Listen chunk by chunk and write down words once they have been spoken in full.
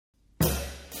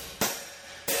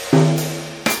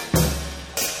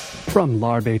From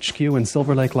LARB HQ in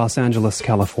Silver Lake, Los Angeles,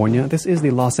 California, this is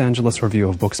the Los Angeles Review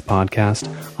of Books podcast.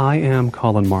 I am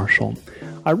Colin Marshal.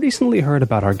 I recently heard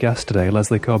about our guest today,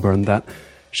 Leslie Cockburn, that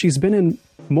she's been in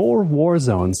more war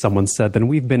zones, someone said, than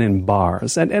we've been in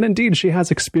bars. And indeed, she has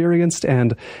experienced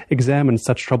and examined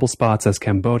such trouble spots as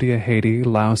Cambodia, Haiti,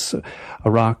 Laos,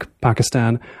 Iraq,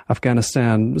 Pakistan,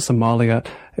 Afghanistan, Somalia.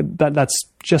 That's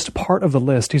just part of the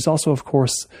list. He's also, of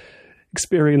course,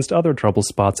 experienced other trouble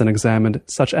spots and examined,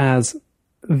 such as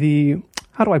an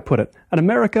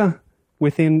America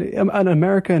in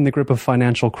the grip of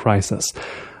financial crisis.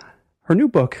 Her new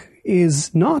book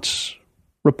is not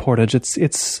reportage,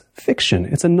 it's fiction.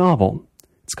 It's a novel.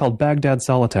 It's called Baghdad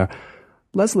Solitaire.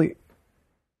 Leslie,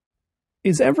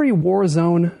 is every war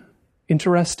zone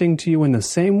interesting to you in the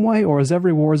same way, or is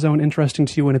every war zone interesting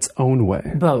to you in its own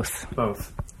way? Both.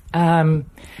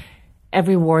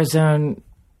 Every war zone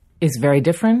is very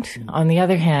different. On the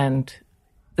other hand,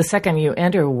 the second you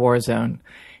enter a war zone,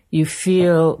 you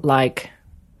feel like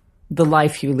the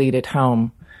life you lead at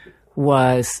home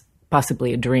was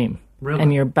possibly a dream. Really?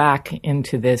 And you're back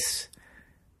into this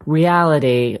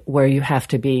reality where you have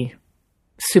to be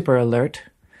super alert.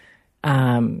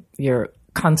 You're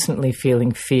constantly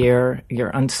feeling fear. You're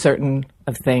uncertain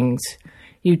of things.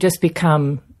 You just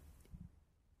become...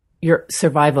 your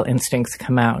survival instincts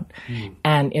come out.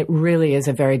 And it really is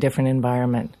a very different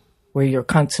environment where you're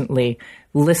constantly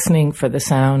listening for the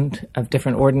sound of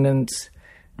different ordnance.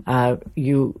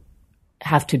 You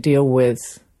have to deal with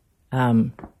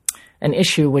an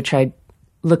issue which I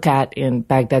look at in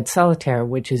Baghdad Solitaire,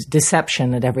 which is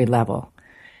deception at every level.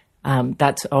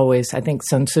 That's always, I think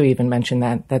Sun Tzu even mentioned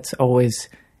that's always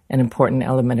an important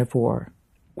element of war.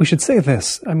 We should say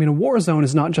this. I mean, a war zone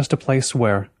is not just a place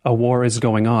where a war is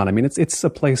going on. I mean, it's a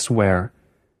place where,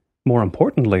 more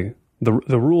importantly,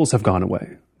 the rules have gone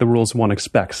away. The rules one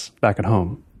expects back at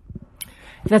home.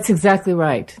 That's exactly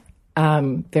right.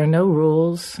 There are no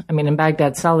rules. I mean, in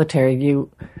Baghdad Solitaire,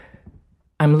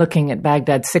 I'm looking at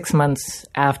Baghdad 6 months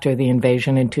after the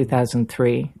invasion in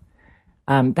 2003.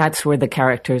 That's where the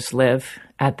characters live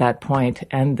at that point,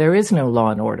 and there is no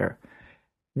law and order.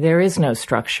 There is no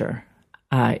structure.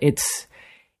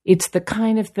 It's the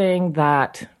kind of thing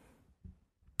that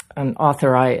an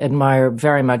author I admire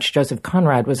very much, Joseph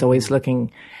Conrad, was always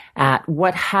looking at.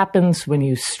 What happens when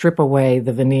you strip away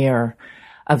the veneer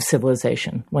of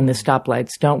civilization, when the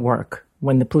stoplights don't work,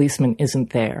 when the policeman isn't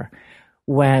there,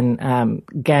 when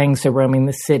gangs are roaming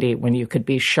the city, when you could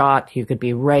be shot, you could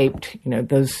be raped,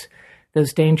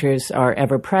 those dangers are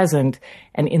ever present.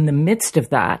 And in the midst of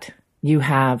that, you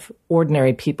have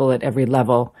ordinary people at every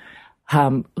level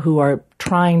who are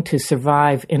trying to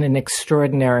survive in an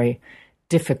extraordinary,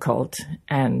 difficult,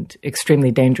 and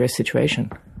extremely dangerous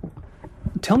situation.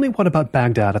 Tell me what about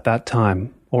Baghdad at that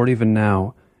time, or even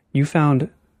now, you found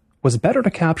was better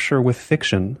to capture with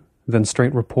fiction than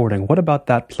straight reporting. What about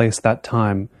that place, that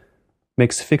time,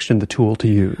 makes fiction the tool to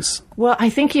use? Well, I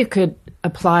think you could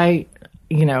apply,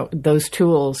 those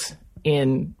tools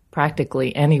in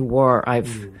practically any war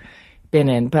I've been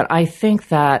in. But I think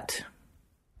that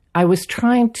I was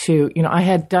trying to, I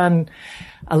had done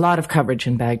a lot of coverage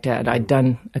in Baghdad. I'd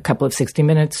done a couple of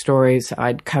 60-minute stories.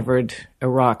 I'd covered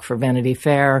Iraq for Vanity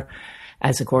Fair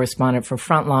as a correspondent for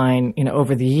Frontline,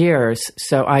 over the years.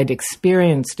 So I'd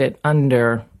experienced it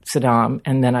under Saddam,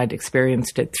 and then I'd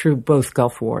experienced it through both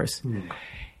Gulf Wars.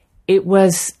 It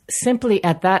was simply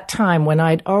at that time when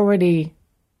I'd already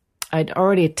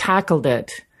tackled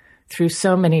it through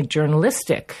so many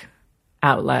journalistic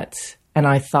outlets, and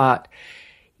I thought,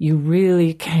 you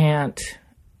really can't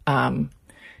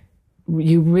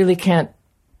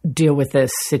deal with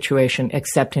this situation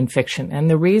except in fiction. And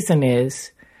the reason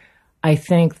is, I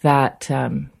think that,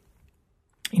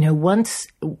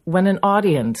 when an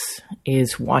audience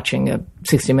is watching a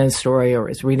 60-minute story or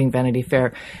is reading Vanity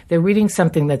Fair, they're reading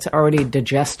something that's already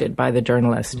digested by the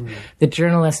journalist. The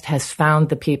journalist has found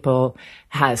the people,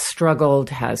 has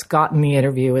struggled, has gotten the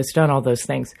interview, has done all those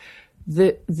things.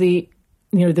 The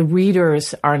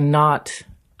readers are not,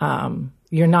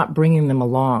 you're not bringing them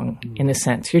along in a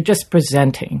sense. You're just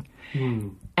presenting.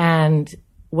 And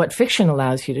what fiction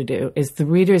allows you to do is the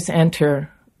readers enter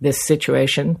this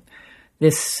situation,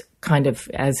 this kind of,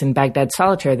 as in Baghdad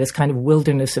Solitaire, this kind of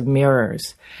wilderness of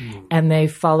mirrors. And they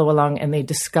follow along and they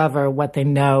discover what they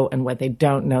know and what they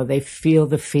don't know. They feel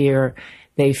the fear.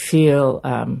 They feel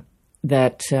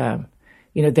that,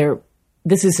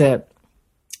 this is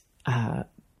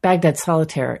Baghdad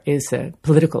Solitaire is a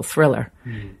political thriller.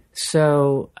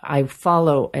 So I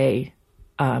follow a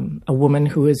woman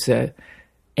who is a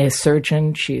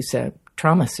surgeon. She's a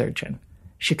trauma surgeon.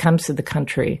 She comes to the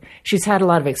country. She's had a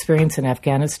lot of experience in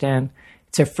Afghanistan.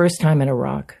 It's her first time in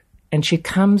Iraq. And she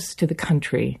comes to the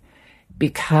country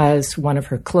because one of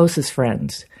her closest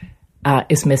friends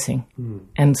is missing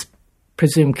and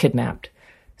presumed kidnapped.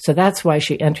 So that's why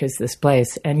she enters this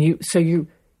place. And you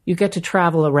get to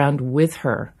travel around with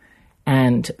her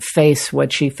and face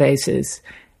what she faces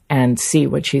and see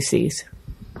what she sees.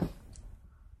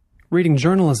 Reading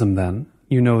journalism, then,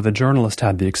 you know the journalist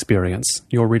had the experience.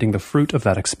 You're reading the fruit of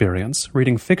that experience.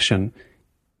 Reading fiction,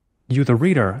 you, the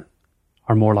reader,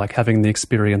 are more like having the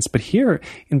experience. But here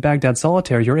in Baghdad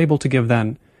Solitaire, you're able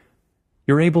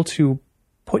to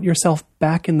put yourself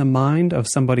back in the mind of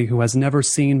somebody who has never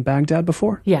seen Baghdad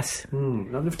before? Yes.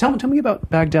 Now, tell me about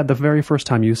Baghdad the very first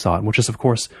time you saw it, which is, of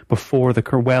course, before the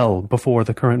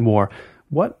current war.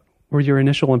 What were your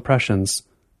initial impressions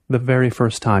the very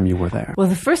first time you were there? Well,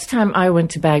 the first time I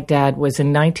went to Baghdad was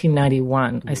in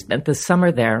 1991. I spent the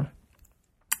summer there.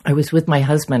 I was with my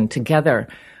husband. Together,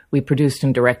 we produced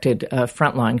and directed a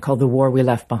frontline called The War We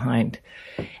Left Behind.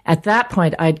 At that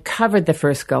point, I'd covered the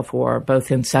first Gulf War,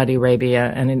 both in Saudi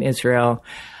Arabia and in Israel.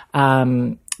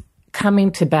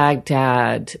 Coming to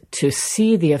Baghdad to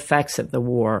see the effects of the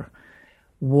war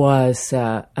was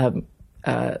an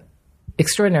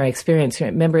extraordinary experience.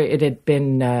 Remember, it had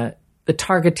been the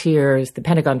targeteers, the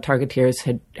Pentagon targeteers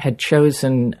had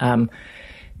chosen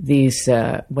these,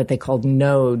 what they called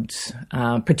nodes,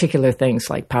 particular things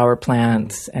like power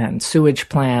plants and sewage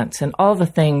plants and all the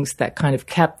things that kind of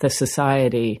kept the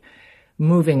society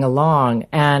moving along.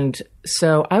 And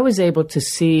so I was able to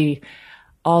see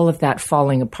all of that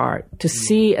falling apart, to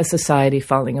see a society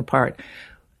falling apart.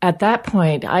 At that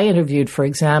point, I interviewed, for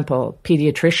example,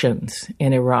 pediatricians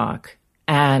in Iraq,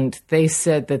 and they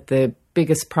said that the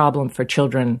biggest problem for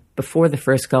children before the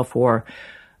first Gulf War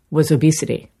was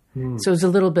obesity. So it was a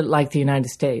little bit like the United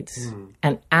States.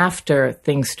 And after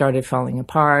things started falling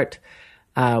apart,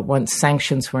 once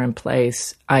sanctions were in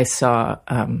place, I saw,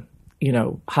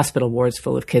 hospital wards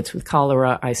full of kids with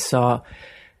cholera. I saw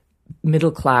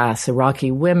middle-class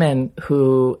Iraqi women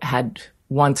who had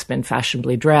once been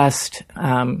fashionably dressed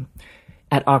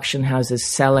at auction houses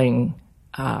selling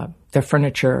their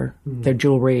furniture, their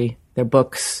jewelry, their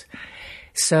books.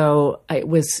 So I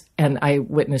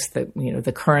witnessed that,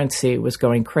 the currency was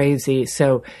going crazy.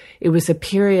 So it was a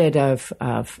period of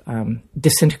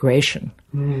disintegration.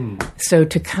 So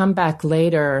to come back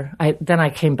later, I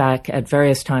came back at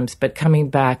various times, but coming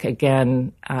back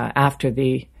again after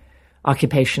the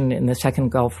occupation in the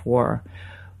Second Gulf War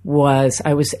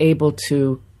I was able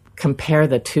to compare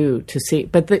the two to see.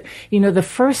 But the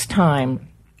first time,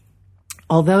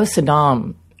 although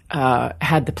Saddam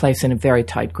had the place in a very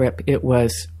tight grip, it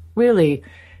was really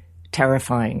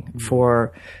terrifying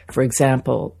for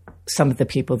example, some of the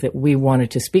people that we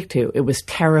wanted to speak to. It was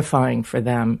terrifying for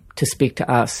them to speak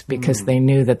to us because they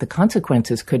knew that the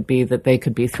consequences could be that they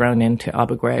could be thrown into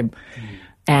Abu Ghraib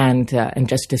and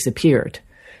just disappeared.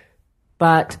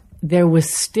 But there was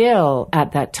still,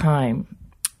 at that time,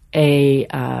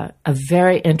 a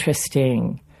very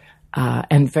interesting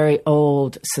and very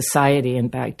old society in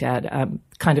Baghdad,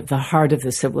 kind of the heart of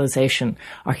the civilization,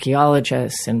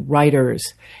 archaeologists and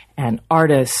writers and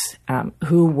artists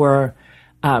who were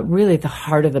really the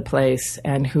heart of the place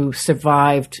and who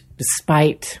survived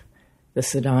despite the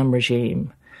Saddam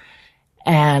regime.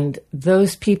 And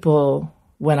those people,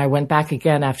 when I went back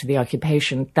again after the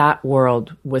occupation, that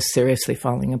world was seriously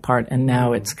falling apart, and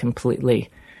now it's completely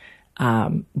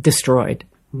destroyed.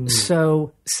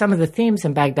 So some of the themes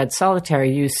in Baghdad Solitaire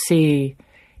you see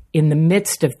in the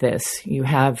midst of this. You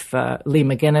have Lee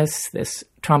McGuinness, this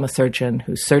trauma surgeon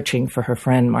who's searching for her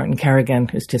friend Martin Kerrigan,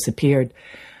 who's disappeared.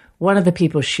 One of the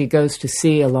people she goes to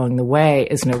see along the way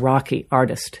is an Iraqi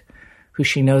artist who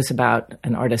she knows about,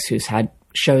 an artist who's had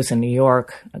shows in New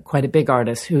York, quite a big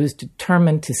artist, who's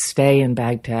determined to stay in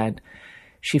Baghdad.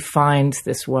 She finds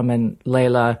this woman,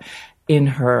 Layla, in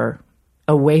her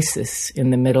oasis in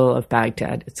the middle of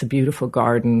Baghdad. It's a beautiful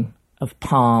garden of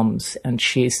palms, and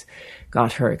she's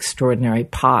got her extraordinary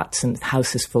pots, and the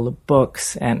house is full of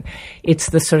books, and it's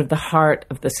the sort of the heart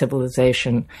of the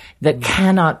civilization that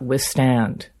cannot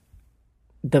withstand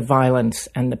the violence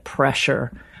and the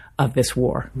pressure of this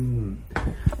war. And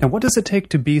what does it take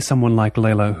to be someone like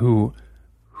Layla who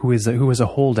is a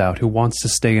holdout, who wants to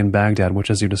stay in Baghdad,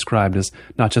 which, as you described, is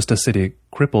not just a city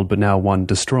crippled, but now one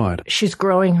destroyed? She's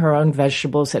growing her own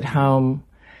vegetables at home.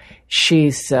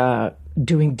 She's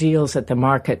doing deals at the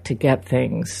market to get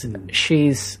things.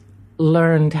 She's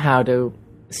learned how to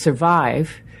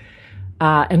survive.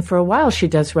 And for a while, she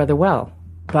does rather well.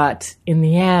 But in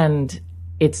the end,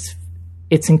 it's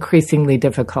increasingly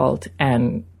difficult,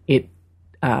 and it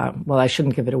well, I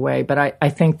shouldn't give it away, but I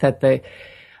think that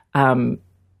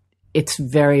it's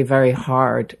very, very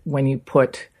hard when you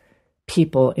put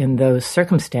people in those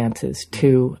circumstances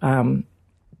to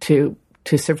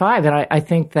survive. And I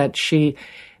think that she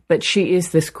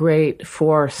is this great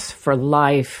force for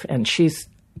life, and she's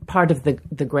part of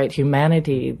the great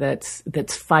humanity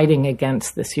that's fighting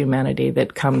against this humanity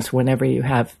that comes whenever you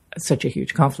have such a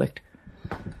huge conflict.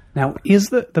 Now, is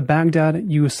the Baghdad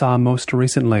you saw most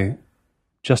recently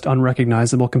just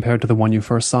unrecognizable compared to the one you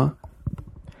first saw?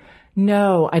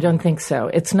 No, I don't think so.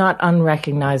 It's not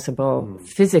unrecognizable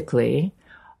physically,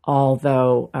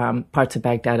 although parts of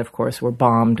Baghdad, of course, were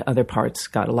bombed. Other parts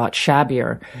got a lot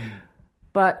shabbier.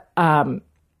 But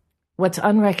what's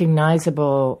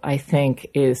unrecognizable, I think,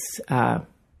 is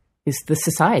the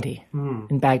society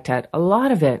in Baghdad. A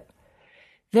lot of it.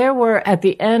 There were, at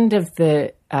the end of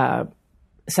the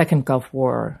Second Gulf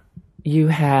War, you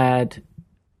had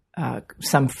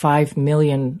some 5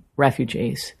 million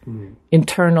refugees,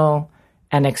 internal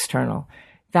and external.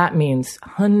 That means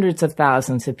hundreds of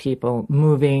thousands of people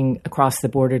moving across the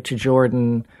border to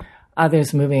Jordan,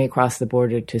 others moving across the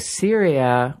border to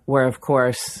Syria, where, of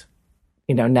course,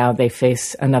 now they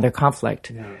face another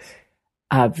conflict. Yes.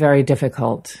 Very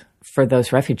difficult for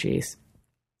those refugees.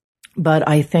 But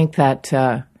I think that,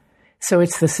 so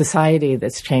it's the society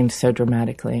that's changed so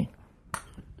dramatically.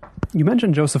 You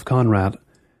mentioned Joseph Conrad.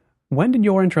 When did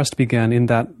your interest begin in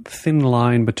that thin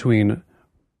line between,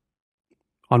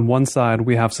 on one side,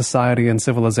 we have society and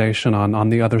civilization, on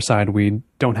the other side, we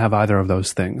don't have either of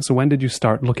those things? So when did you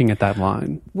start looking at that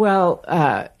line? Well,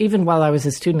 even while I was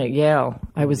a student at Yale,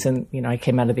 I was I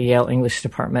came out of the Yale English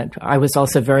department. I was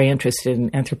also very interested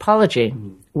in anthropology.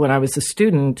 When I was a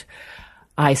student,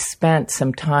 I spent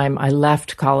some time, I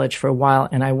left college for a while,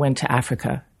 and I went to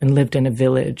Africa and lived in a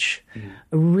village,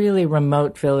 a really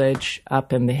remote village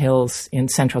up in the hills in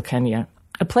central Kenya,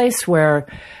 a place where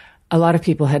a lot of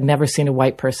people had never seen a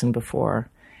white person before.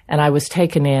 And I was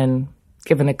taken in,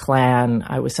 given a clan.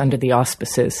 I was under the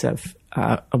auspices of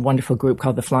a wonderful group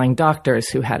called the Flying Doctors,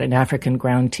 who had an African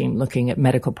ground team looking at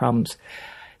medical problems.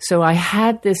 So I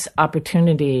had this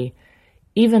opportunity,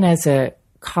 even as a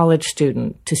college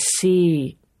student, to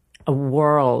see a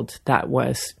world that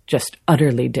was just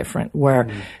utterly different, where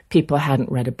people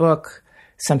hadn't read a book,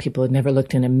 some people had never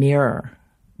looked in a mirror,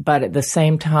 but at the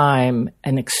same time,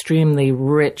 an extremely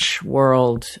rich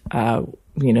world,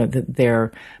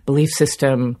 their belief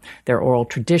system, their oral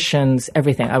traditions,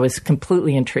 everything. I was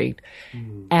completely intrigued.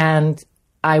 And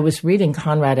I was reading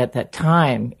Conrad at that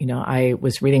time. I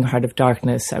was reading Heart of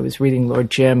Darkness. I was reading Lord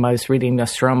Jim. I was reading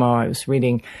Nostromo. I was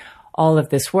reading all of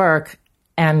this work,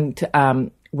 and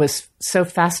was so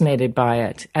fascinated by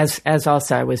it, as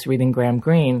also I was reading Graham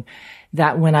Greene,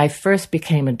 that when I first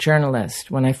became a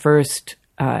journalist, when I first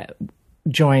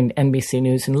joined NBC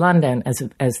News in London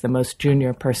as the most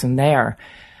junior person there,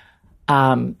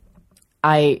 my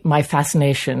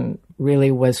fascination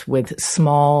really was with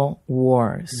small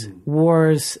wars,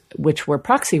 wars which were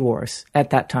proxy wars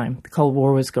at that time. The Cold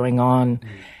War was going on,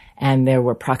 and there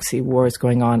were proxy wars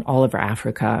going on all over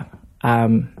Africa,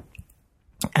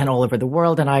 and all over the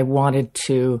world. And I wanted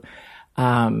to,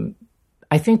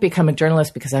 I think, become a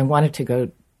journalist because I wanted to go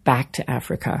back to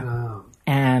Africa. Oh.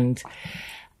 And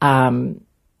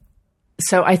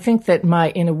so I think that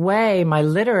in a way, my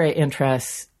literary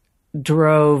interests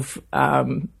drove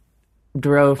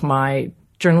my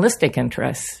journalistic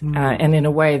interests. And in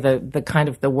a way, the kind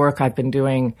of the work I've been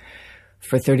doing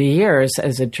for 30 years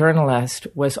as a journalist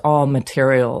was all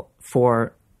material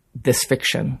for this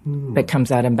fiction that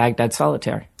comes out in Baghdad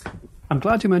Solitaire. I'm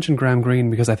glad you mentioned Graham Greene,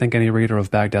 because I think any reader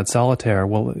of Baghdad Solitaire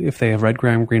will, if they have read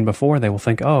Graham Greene before, they will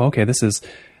think, oh, okay, this is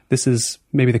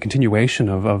maybe the continuation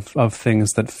of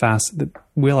things that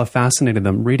will have fascinated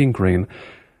them reading Greene.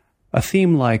 A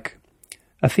theme like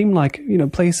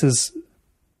places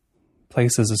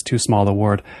is too small a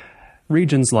word.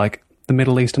 Regions like the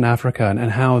Middle East and Africa,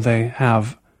 and how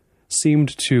they've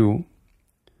seemed to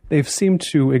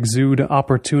exude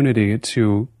opportunity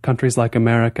to countries like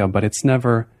America, but it's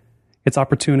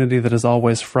opportunity that is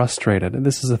always frustrated. And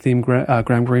this is a theme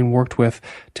Graham Greene worked with.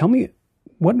 Tell me,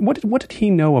 what did he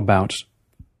know about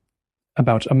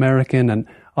American and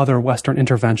other Western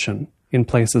intervention in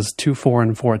places too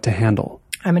foreign for it to handle?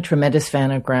 I'm a tremendous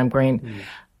fan of Graham Greene.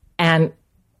 And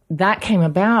that came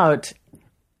about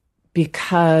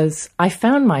because I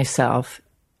found myself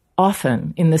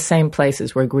often in the same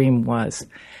places where Greene was.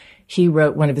 He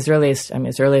wrote one of his earliest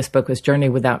book was Journey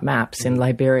Without Maps in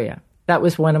Liberia. That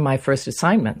was one of my first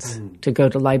assignments, to go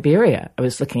to Liberia. I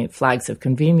was looking at flags of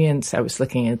convenience. I was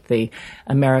looking at the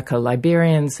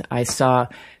America-Liberians. I saw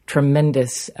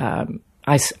tremendous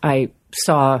I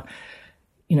saw,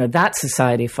 that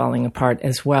society falling apart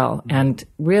as well, and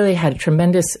really had a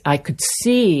tremendous, I could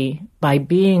see by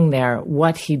being there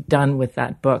what he'd done with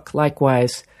that book.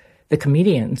 Likewise, The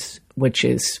Comedians, which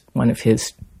is one of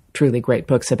his truly great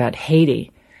books about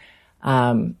Haiti.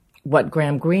 What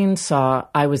Graham Greene saw,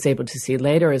 I was able to see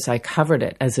later as I covered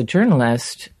it as a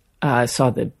journalist,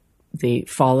 saw the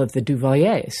fall of the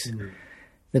Duvaliers,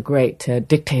 the great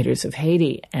dictators of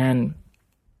Haiti. And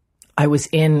I was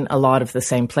in a lot of the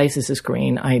same places as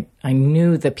Greene. I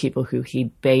knew the people who he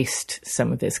based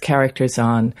some of his characters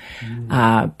on.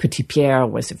 Petit Pierre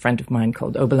was a friend of mine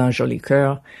called Oberlin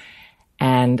Jolicoeur.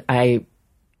 And I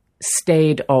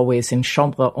stayed always in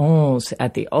Chambre 11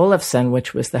 at the Olafsen,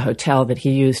 which was the hotel that he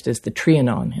used as the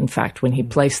Trianon. In fact, when he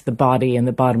placed the body in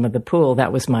the bottom of the pool,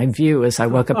 that was my view as I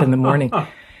woke up in the morning.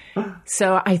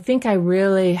 So I think I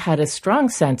really had a strong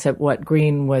sense of what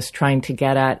Greene was trying to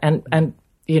get at. And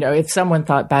if someone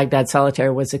thought Baghdad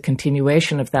Solitaire was a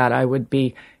continuation of that, I would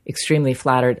be extremely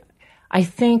flattered. I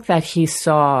think that he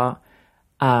saw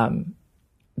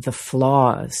the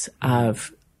flaws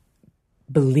of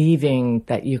believing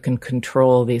that you can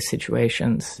control these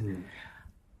situations.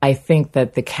 I think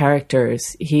that the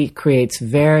characters, he creates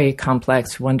very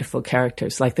complex, wonderful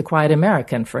characters, like the Quiet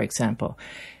American, for example.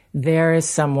 There is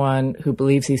someone who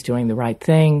believes he's doing the right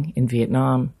thing in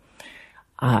Vietnam.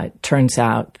 Turns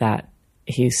out that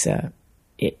he's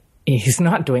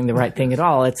not doing the right thing at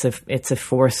all. It's a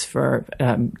force for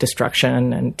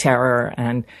destruction and terror.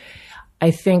 And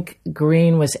I think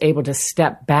Greene was able to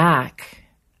step back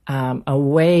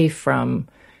away from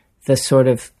the sort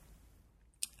of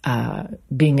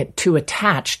being too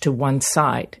attached to one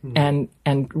side, and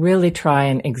really try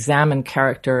and examine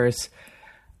characters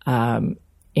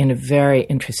in a very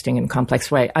interesting and complex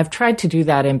way. I've tried to do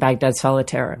that in Baghdad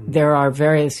Solitaire. There are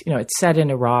various, it's set in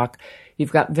Iraq.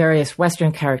 You've got various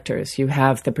Western characters. You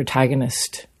have the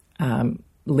protagonist,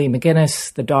 Lee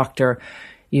McGuinness, the doctor.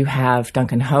 You have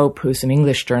Duncan Hope, who's an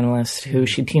English journalist who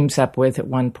she teams up with at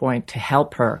one point to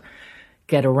help her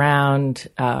get around.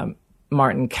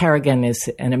 Martin Kerrigan is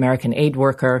an American aid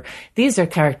worker. These are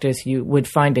characters you would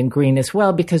find in Greene as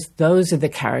well, because those are the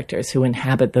characters who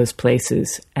inhabit those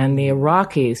places. And the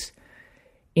Iraqis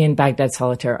in Baghdad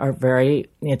Solitaire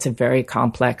it's a very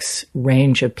complex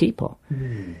range of people.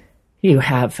 You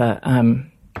have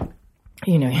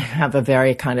you have a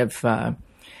very kind of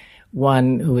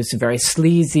one who is a very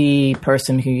sleazy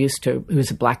person who's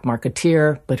a black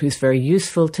marketeer, but who's very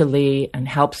useful to Lee and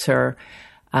helps her.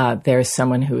 There's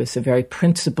someone who is a very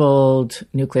principled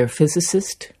nuclear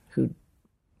physicist who'd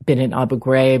been in Abu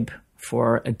Ghraib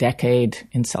for a decade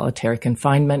in solitary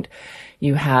confinement.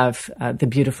 You have the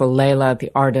beautiful Layla,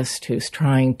 the artist, who's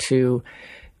trying to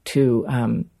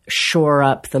shore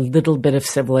up the little bit of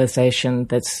civilization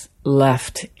that's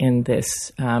left in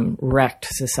this wrecked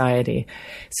society.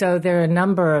 So there are a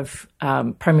number of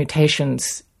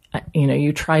permutations.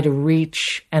 You try to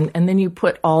reach, and then you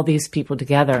put all these people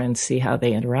together and see how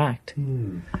they interact.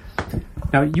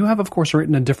 Now, you have, of course,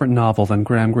 written a different novel than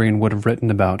Graham Greene would have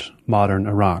written about modern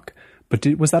Iraq. But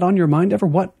was that on your mind ever?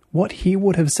 What he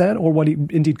would have said, or what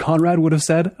indeed Conrad would have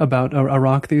said about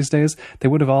Iraq these days? They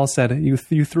would have all said, you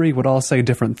three would all say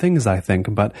different things, I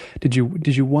think. But did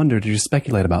you wonder, did you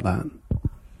speculate about that?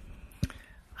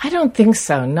 I don't think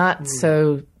so. Not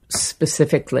so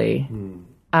specifically.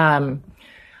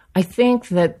 I think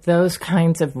that those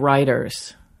kinds of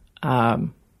writers,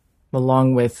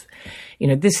 along with,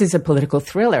 this is a political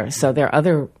thriller, so there are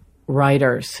other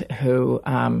writers who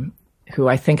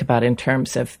I think about in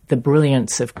terms of the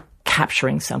brilliance of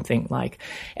capturing something, like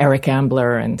Eric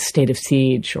Ambler and State of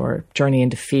Siege, or Journey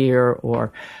into Fear,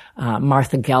 or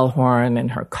Martha Gellhorn and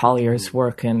her Collier's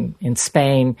work in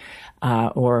Spain,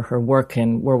 or her work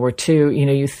in World War II.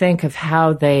 You think of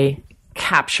how they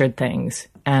captured things,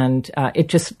 and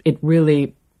it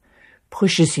really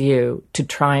pushes you to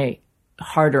try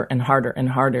harder and harder and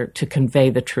harder to convey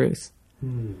the truth.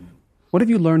 What have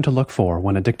you learned to look for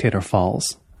when a dictator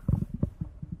falls?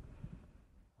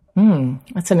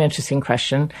 That's an interesting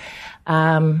question.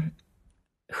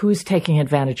 Who's taking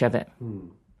advantage of it?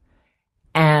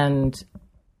 And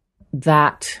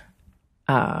that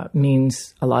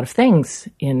means a lot of things.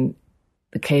 In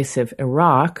the case of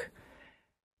Iraq,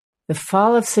 the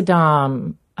fall of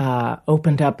Saddam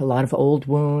opened up a lot of old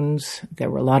wounds.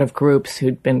 There were a lot of groups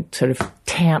who'd been sort of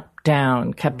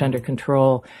down, kept under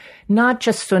control. Not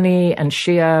just Sunni and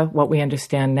Shia, what we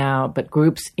understand now, but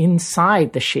groups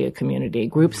inside the Shia community,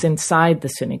 groups inside the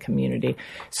Sunni community.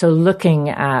 So looking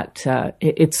at,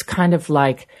 it's kind of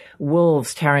like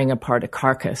wolves tearing apart a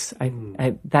carcass.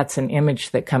 That's an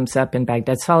image that comes up in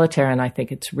Baghdad Solitaire, and I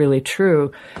think it's really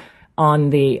true. On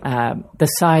the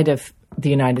side of the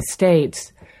United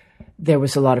States, there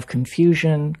was a lot of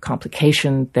confusion,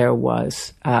 complication. There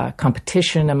was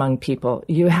competition among people.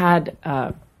 You had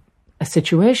a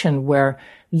situation where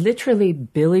literally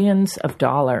billions of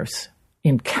dollars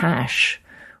in cash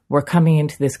were coming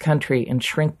into this country in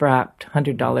shrink-wrapped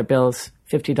 $100 bills,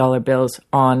 $50 bills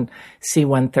on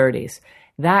C-130s.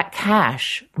 That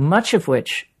cash, much of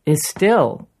which is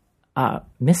still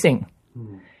missing,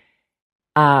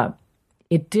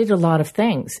 it did a lot of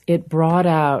things. It brought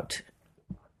out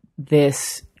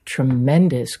this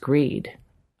tremendous greed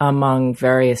among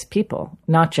various people,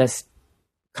 not just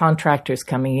contractors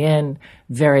coming in,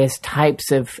 various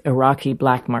types of Iraqi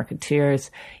black marketeers,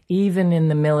 even in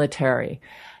the military.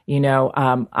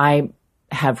 I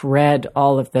have read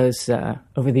all of those,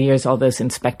 over the years, all those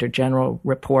Inspector General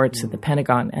reports at the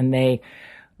Pentagon, and they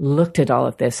looked at all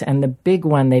of this. And the big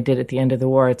one they did at the end of the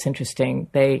war, it's interesting.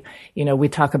 We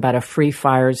talk about a free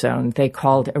fire zone. They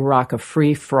called Iraq a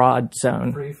free fraud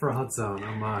zone. Free fraud zone,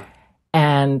 oh my.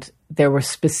 And there were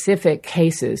specific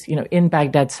cases, in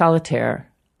Baghdad Solitaire,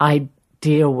 I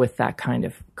deal with that kind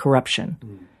of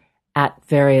corruption at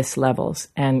various levels.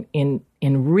 And in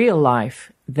real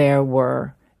life, there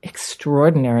were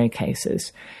extraordinary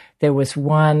cases. There was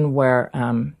one where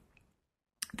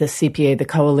the CPA, the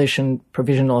Coalition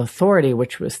Provisional Authority,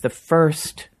 which was the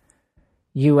first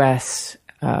U.S.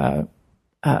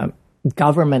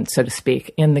 Government, so to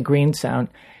speak, in the Green Zone,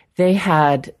 they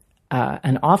had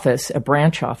an office, a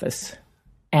branch office.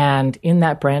 And in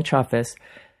that branch office,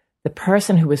 the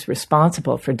person who was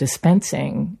responsible for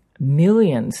dispensing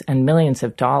millions and millions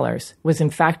of dollars was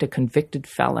in fact a convicted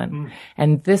felon.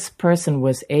 And this person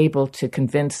was able to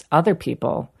convince other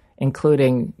people,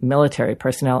 including military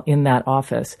personnel in that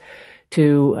office,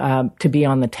 to be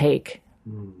on the take.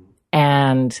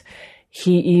 And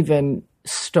he even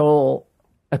stole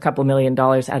a couple $1 million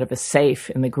out of a safe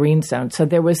in the Green Zone. So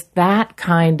there was that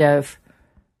kind of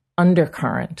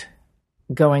undercurrent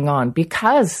going on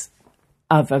because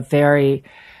of a very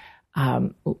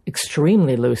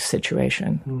extremely loose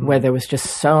situation where there was just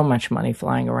so much money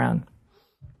flying around.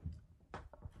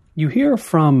 You hear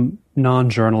from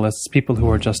non-journalists, people who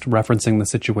are just referencing the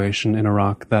situation in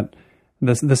Iraq, that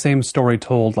the same story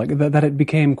told, like that it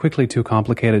became quickly too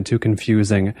complicated, too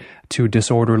confusing, too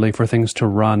disorderly for things to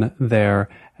run there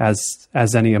as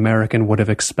any American would have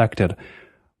expected.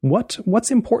 What's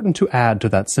important to add to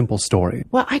that simple story?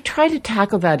 Well, I try to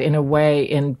tackle that in a way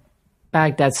in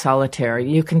Baghdad Solitaire.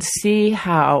 You can see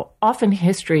how often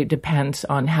history depends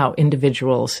on how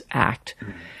individuals act.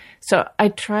 So I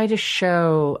try to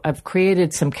show, I've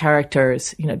created some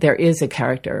characters. There is a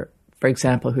character, for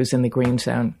example, who's in the Green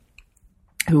Zone,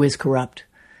 who is corrupt.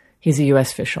 He's a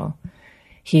U.S. official.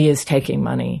 He is taking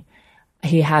money.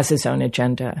 He has his own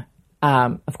agenda.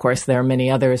 Of course, there are many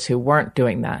others who weren't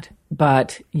doing that.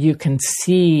 But you can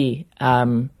see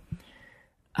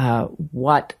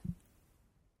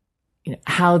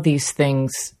how these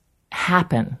things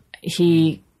happen.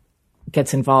 He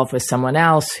gets involved with someone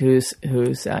else who's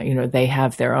they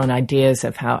have their own ideas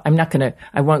of how.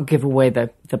 I won't give away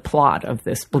the plot of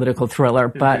this political thriller,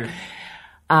 but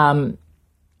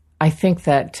I think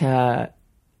that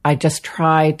I just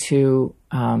try to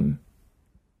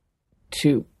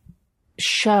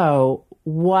show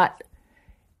what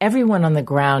everyone on the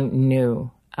ground knew.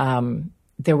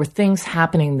 There were things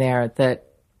happening there that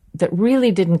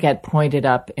really didn't get pointed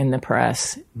up in the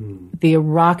press. The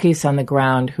Iraqis on the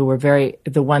ground, who were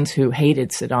the ones who hated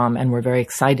Saddam and were very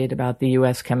excited about the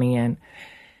U.S. coming in,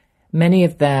 many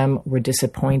of them were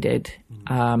disappointed.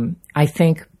 I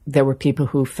think there were people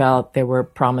who felt there were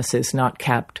promises not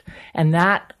kept. And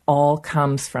that all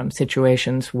comes from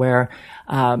situations where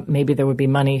maybe there would be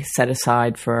money set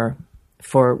aside for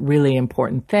really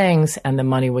important things, and the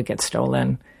money would get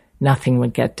stolen. Nothing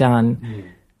would get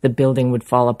done. The building would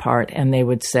fall apart, and they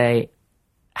would say,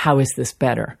 how is this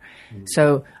better?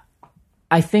 So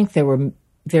I think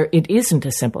it isn't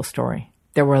a simple story.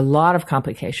 There were a lot of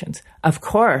complications. Of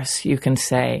course, you can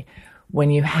say, when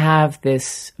you have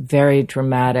this very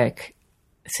dramatic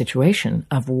situation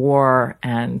of war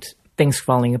and things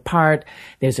falling apart,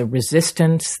 there's a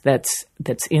resistance that's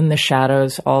in the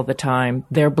shadows all the time.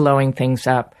 They're blowing things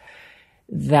up.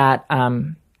 That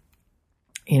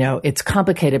it's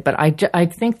complicated. But I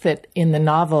think that in the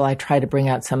novel, I try to bring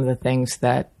out some of the things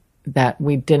that that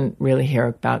we didn't really hear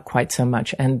about quite so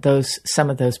much. And some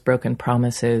of those broken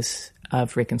promises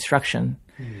of Reconstruction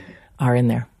are in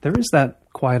there. There is that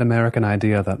quiet American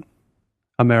idea that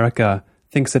America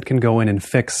thinks it can go in and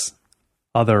fix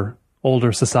other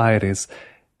older societies.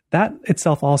 That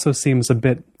itself also seems a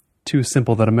bit too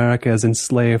simple, that America is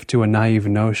enslaved to a naive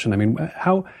notion. I mean,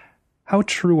 how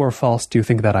true or false do you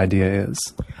think that idea is?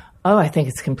 Oh, I think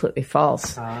it's completely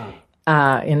false.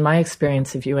 In my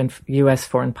experience of U.S.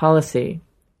 foreign policy,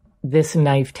 this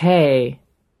naivete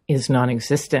is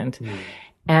non-existent.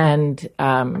 And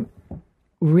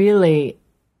really,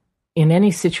 in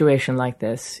any situation like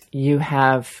this, you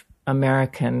have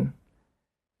American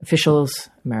officials,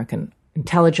 American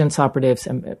intelligence operatives,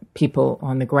 and people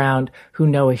on the ground who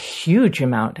know a huge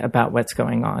amount about what's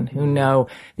going on, who know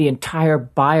the entire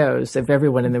bios of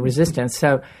everyone in the resistance.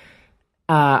 So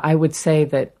I would say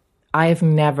that I've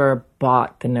never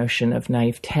bought the notion of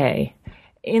naivete.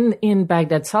 In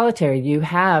Baghdad Solitary, you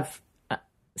have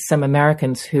some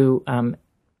Americans who,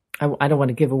 I don't want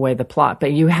to give away the plot,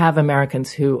 but you have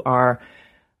Americans who are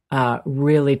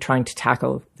really trying to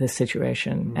tackle this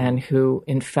situation and who,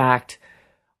 in fact,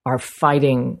 are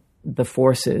fighting the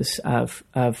forces of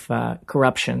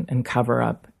corruption and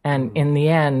cover-up. And in the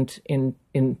end, in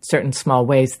certain small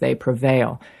ways, they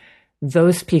prevail.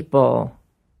 Those people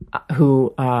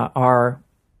who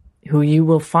you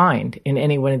will find in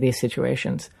any one of these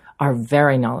situations are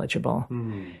very knowledgeable.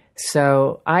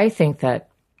 So I think that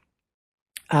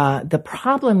the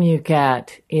problem you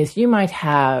get is you might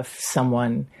have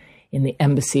someone in the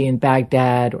embassy in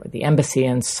Baghdad or the embassy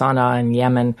in Sana'a in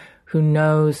Yemen who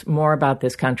knows more about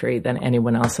this country than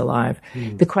anyone else alive.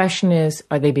 The question is,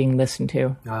 are they being listened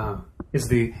to? Is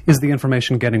the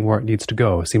information getting where it needs to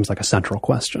go? It seems like a central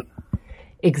question.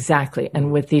 Exactly.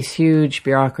 And with these huge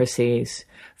bureaucracies,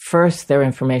 first their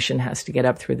information has to get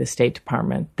up through the State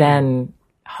Department. Then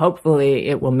hopefully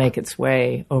it will make its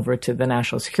way over to the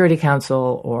National Security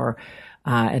Council or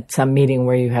at some meeting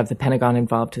where you have the Pentagon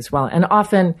involved as well. And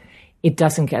often it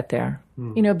doesn't get there.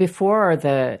 You know, before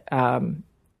the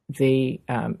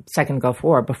Second Gulf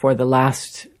War, before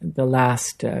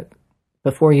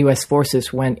before U.S.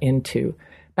 forces went into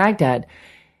Baghdad,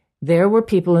 there were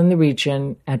people in the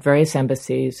region at various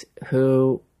embassies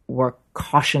who were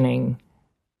cautioning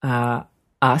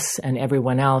us and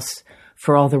everyone else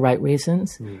for all the right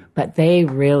reasons. But they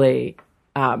really,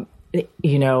 in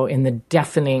the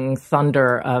deafening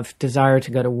thunder of desire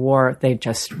to go to war, they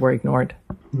just were ignored.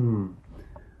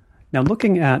 Now,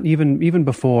 looking at even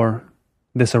before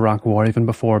this Iraq War, even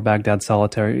before Baghdad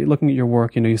Solitary, looking at your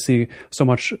work, you see so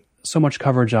much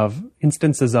coverage of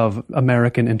instances of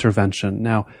American intervention.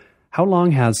 Now, how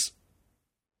long has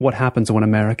what happens when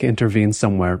America intervenes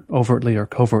somewhere, overtly or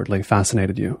covertly,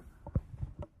 fascinated you?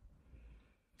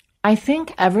 I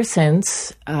think ever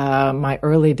since my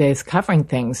early days covering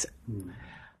things,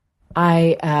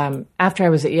 after I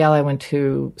was at Yale, I went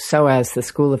to SOAS, the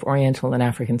School of Oriental and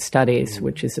African Studies,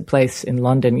 which is a place in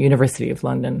London, University of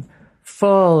London,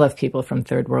 full of people from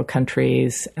third world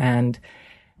countries. And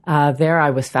there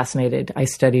I was fascinated. I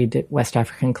studied West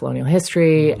African colonial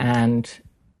history and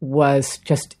was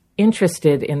just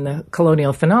interested in the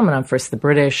colonial phenomenon, first the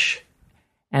British.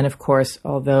 And of course,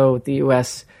 although the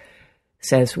U.S.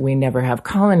 says we never have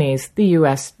colonies, the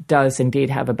U.S. does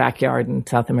indeed have a backyard in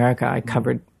South America. I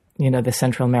covered, the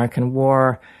Central American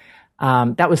War.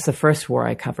 That was the first war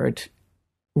I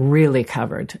really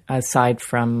covered, aside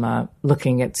from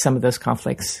looking at some of those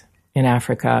conflicts in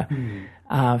Africa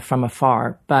from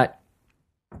afar. But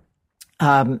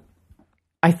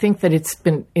I think that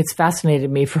it's fascinated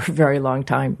me for a very long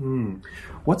time.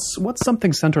 What's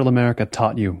something Central America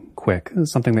taught you quick?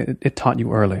 Something that it taught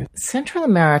you early? Central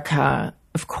America,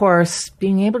 of course,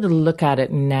 being able to look at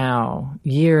it now,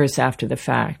 years after the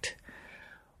fact,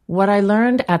 what I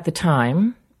learned at the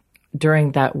time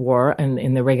during that war and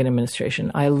in the Reagan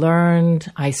administration,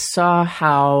 I saw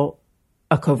how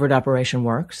a covert operation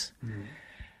works.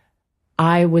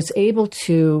 I was able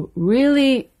to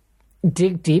really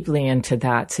dig deeply into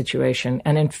that situation.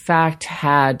 And in fact,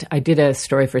 I did a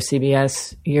story for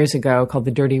CBS years ago called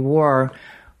The Dirty War,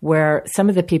 where some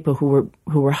of the people who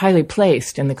were highly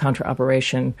placed in the Contra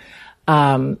operation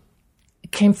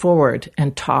came forward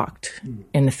and talked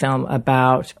in the film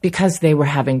because they were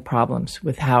having problems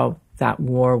with how that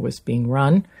war was being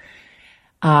run.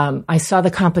 I saw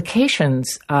the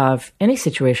complications of any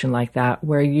situation like that,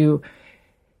 where you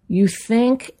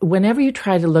think whenever you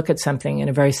try to look at something in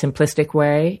a very simplistic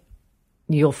way,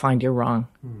 you'll find you're wrong.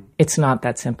 It's not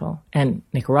that simple. And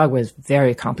Nicaragua is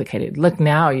very complicated. Look,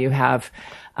 now you have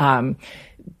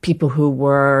people who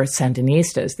were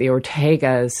Sandinistas, the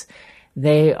Ortegas,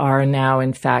 they are now,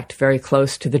 in fact, very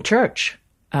close to the church.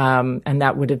 And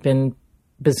that would have been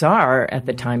bizarre at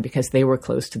the time because they were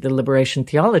close to the liberation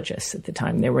theologists at the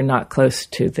time. They were not close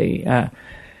to the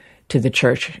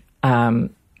church,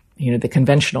 the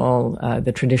conventional,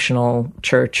 the traditional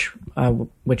church,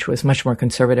 which was much more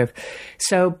conservative.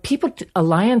 So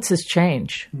alliances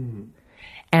change.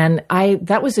 And I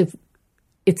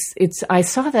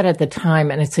saw that at the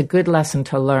time, and it's a good lesson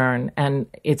to learn. And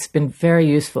it's been very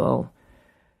useful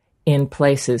in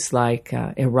places like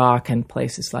Iraq and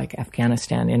places like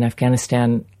Afghanistan. In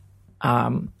Afghanistan,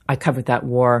 I covered that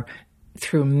war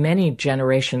through many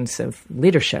generations of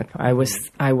leadership. I was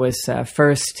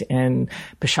first in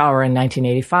Peshawar in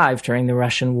 1985 during the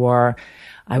Russian war.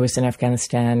 I was in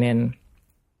Afghanistan in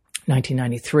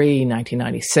 1993,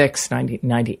 1996,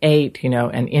 1998,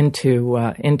 and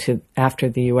into after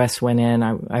the U.S. went in.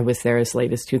 I was there as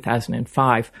late as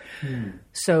 2005.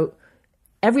 So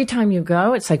every time you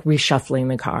go, it's like reshuffling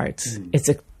the cards. It's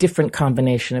a different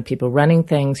combination of people running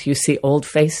things. You see old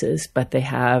faces, but they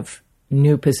have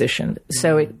new position.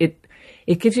 So it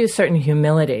gives you a certain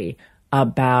humility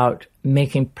about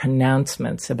making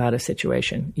pronouncements about a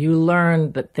situation. You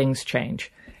learn that things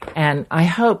change. And I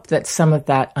hope that some of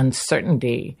that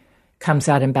uncertainty comes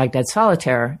out in Baghdad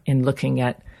Solitaire in looking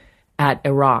at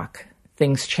Iraq.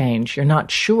 Things change. You're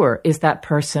not sure. Is that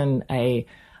person a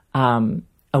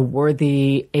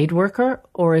worthy aid worker,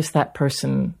 or is that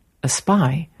person a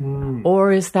spy?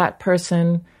 Or is that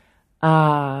person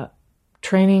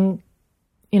training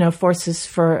forces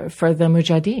for the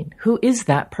Mujahideen? Who is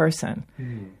that person?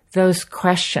 Those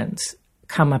questions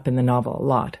come up in the novel a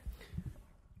lot.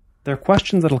 They're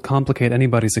questions that'll complicate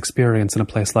anybody's experience in a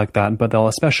place like that, but they'll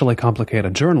especially complicate a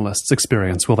journalist's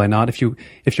experience, will they not? If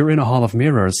you're in a hall of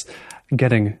mirrors,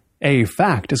 getting a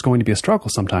fact is going to be a struggle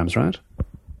sometimes, right?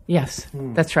 Yes,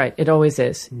 that's right. It always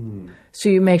is. So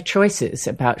you make choices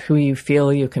about who you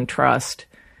feel you can trust,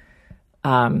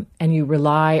 and you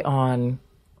rely on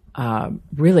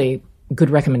really good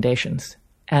recommendations.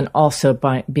 And also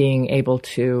by being able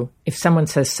to, if someone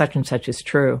says such and such is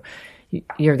true,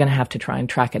 you're going to have to try and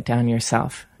track it down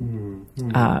yourself.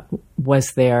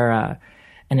 Was there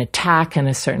an attack in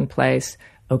a certain place?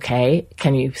 Okay,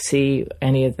 can you see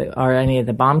are any of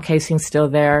the bomb casings still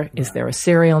there? Yeah. Is there a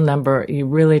serial number? You're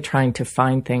really trying to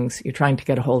find things. You're trying to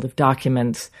get a hold of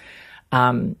documents.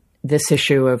 This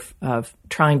issue of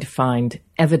trying to find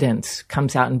evidence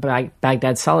comes out in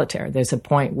Baghdad Solitaire. There's a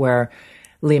point where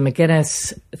Lee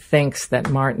McGinnis thinks that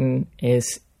Martin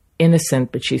is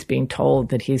innocent, but she's being told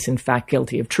that he's in fact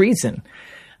guilty of treason,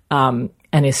 and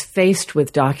is faced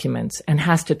with documents and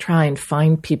has to try and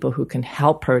find people who can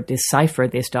help her decipher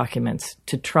these documents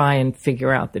to try and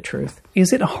figure out the truth.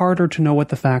 Is it harder to know what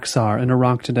the facts are in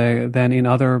Iraq today than in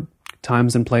other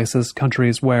times and places,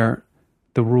 countries where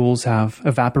the rules have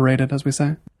evaporated, as we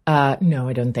say? No,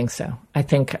 I don't think so. I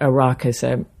think Iraq is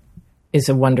a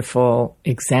wonderful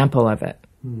example of it.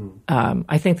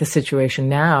 I think the situation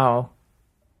now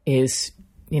is,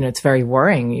 it's very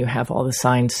worrying. You have all the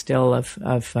signs still of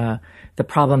the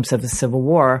problems of the Civil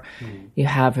War. You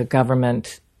have a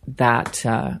government that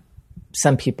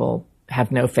some people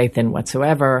have no faith in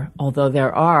whatsoever, although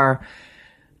there are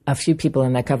a few people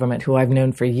in that government who I've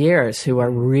known for years who are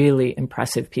really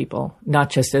impressive people,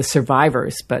 not just as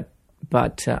survivors, but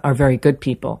are very good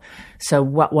people. So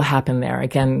what will happen there?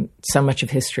 Again, so much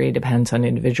of history depends on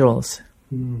individuals.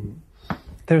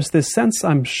 There's this sense,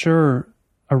 I'm sure,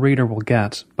 a reader will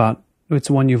get, but it's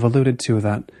one you've alluded to,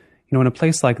 that, in a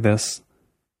place like this,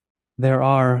 there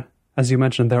are, as you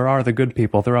mentioned, there are the good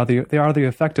people, there are the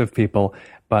effective people,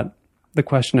 but the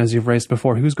question, as you've raised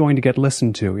before, who's going to get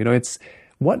listened to? It's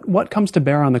what comes to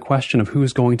bear on the question of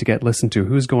who's going to get listened to,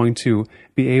 who's going to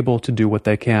be able to do what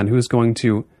they can, who's going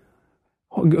to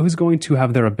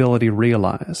have their ability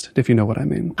realized, if you know what I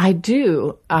mean. I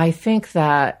do. I think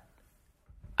that,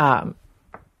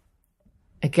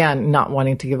 again, not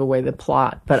wanting to give away the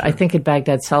plot, but sure. I think in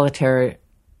Baghdad Solitaire,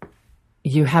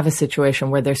 you have a situation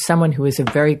where there's someone who is a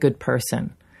very good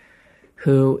person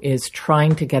who is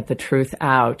trying to get the truth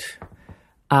out,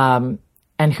 and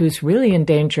who's really in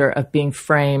danger of being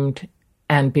framed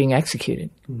and being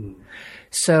executed.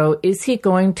 So is he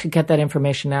going to get that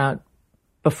information out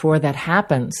before that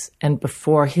happens and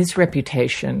before his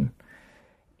reputation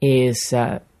is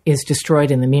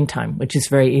destroyed in the meantime, which is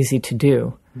very easy to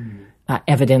do?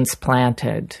 Evidence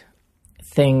planted,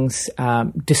 things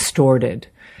distorted.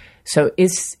 So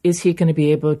is he going to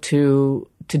be able to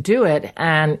do it?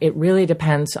 And it really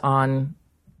depends on,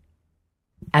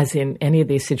 as in any of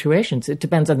these situations, it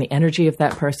depends on the energy of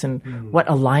that person. What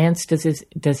alliance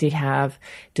does he have?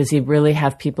 Does he really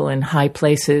have people in high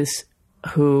places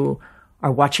who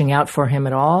are watching out for him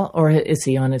at all, or is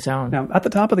he on his own? Now, at the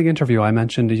top of the interview, I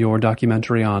mentioned your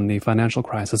documentary on the financial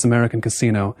crisis, American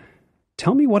Casino.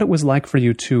 Tell me what it was like for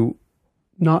you to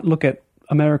not look at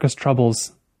America's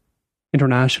troubles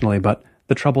internationally, but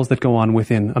the troubles that go on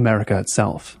within America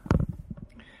itself.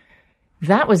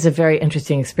 That was a very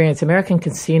interesting experience. American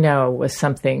Casino was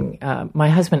something, my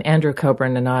husband Andrew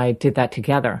Cockburn and I did that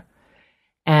together.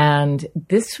 And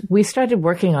we started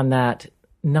working on that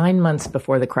 9 months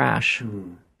before the crash.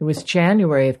 It was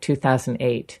January of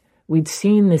 2008. We'd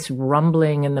seen this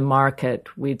rumbling in the market.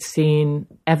 We'd seen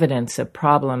evidence of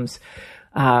problems.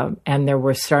 And there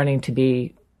were starting to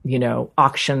be,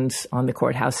 auctions on the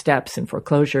courthouse steps and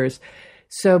foreclosures.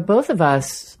 So both of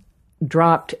us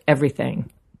dropped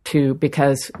everything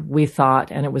because we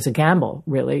thought, and it was a gamble,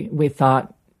 really, we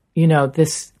thought,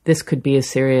 this could be as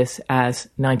serious as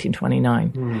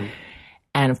 1929.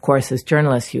 And of course, as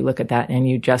journalists, you look at that and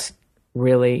you just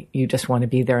want to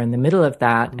be there in the middle of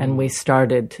that. And we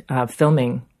started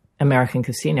filming American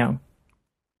Casino.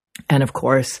 And of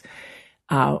course,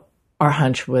 our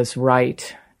hunch was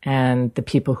right. And the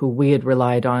people who we had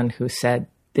relied on who said,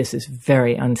 this is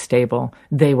very unstable,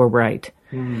 they were right.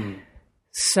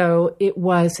 So it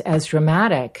was as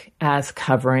dramatic as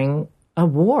covering a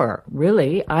war,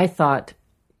 really. I thought,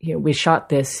 we shot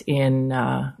this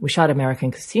we shot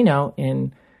American Casino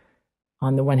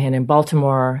on the one hand in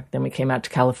Baltimore, then we came out to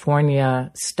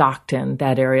California, Stockton,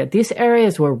 that area. These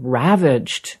areas were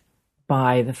ravaged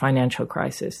by the financial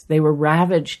crisis. They were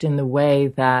ravaged in the way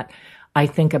that I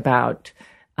think about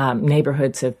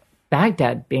neighborhoods of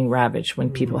Baghdad being ravaged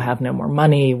when people have no more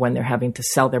money, when they're having to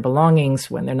sell their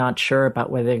belongings, when they're not sure about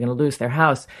whether they're going to lose their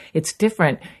house. It's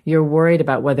different. You're worried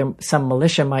about whether some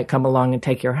militia might come along and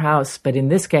take your house. But in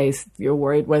this case, you're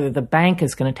worried whether the bank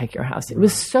is going to take your house. It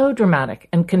was so dramatic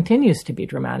and continues to be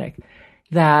dramatic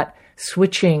that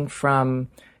switching from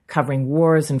covering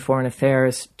wars and foreign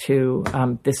affairs to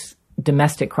this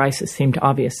domestic crisis seemed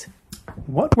obvious.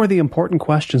 What were the important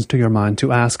questions to your mind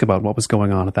to ask about what was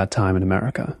going on at that time in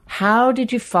America? How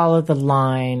did you follow the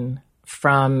line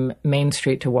from Main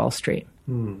Street to Wall Street?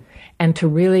 And to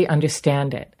really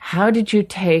understand it? How did you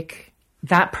take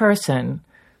that person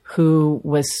who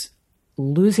was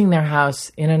losing their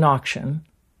house in an auction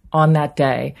on that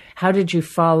day? How did you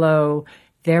follow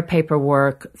their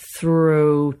paperwork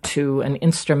through to an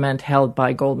instrument held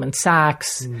by Goldman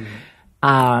Sachs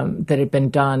that had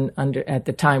been done at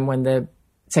the time when the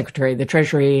Secretary of the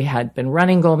Treasury had been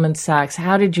running Goldman Sachs?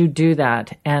 How did you do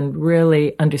that and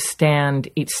really understand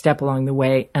each step along the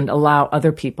way and allow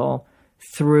other people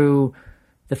through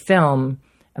the film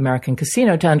American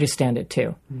Casino to understand it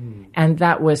too? And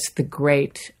that was the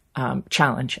great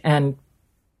challenge. And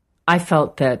I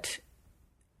felt that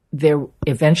there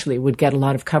eventually would get a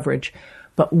lot of coverage,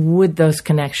 but would those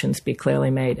connections be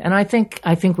clearly made? And I think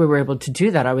we were able to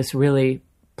do that. I was really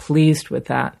pleased with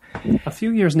that. A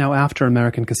few years now after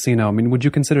American Casino, would you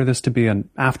consider this to be an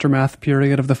aftermath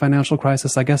period of the financial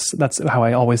crisis? I guess that's how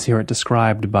I always hear it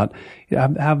described, but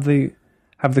have the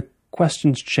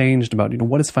questions changed about,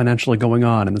 what is financially going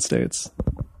on in the States?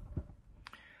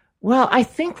 Well, I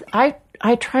think I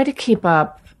try to keep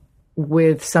up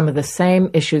with some of the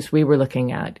same issues we were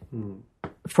looking at.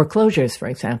 Foreclosures, for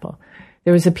example.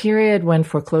 There was a period when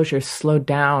foreclosures slowed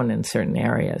down in certain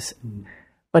areas.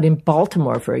 But in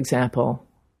Baltimore, for example,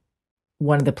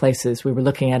 one of the places we were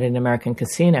looking at in American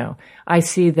Casino, I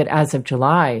see that as of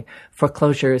July,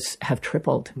 foreclosures have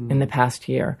tripled in the past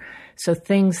year. So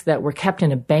things that were kept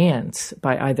in abeyance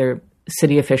by either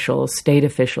city officials, state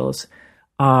officials,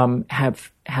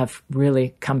 have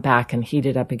really come back and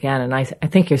heated up again. And I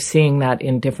think you're seeing that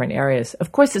in different areas.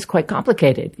 Of course, it's quite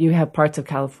complicated. You have parts of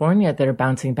California that are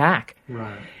bouncing back.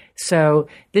 Right. So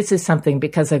this is something,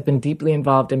 because I've been deeply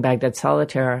involved in Baghdad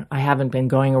Solitaire, I haven't been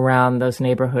going around those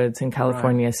neighborhoods in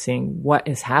California seeing what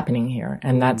is happening here.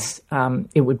 And that's,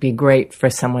 it would be great for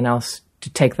someone else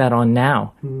to take that on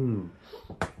now.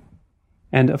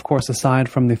 And of course, aside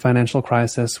from the financial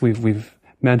crisis, we've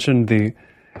mentioned the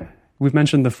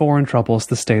foreign troubles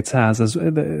the States has,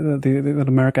 that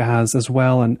America has as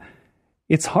well. And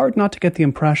it's hard not to get the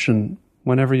impression,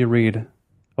 whenever you read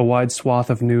a wide swath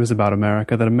of news about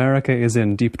America, that America is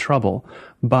in deep trouble.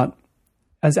 But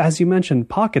as you mentioned,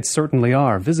 pockets certainly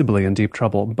are visibly in deep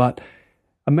trouble. But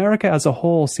America as a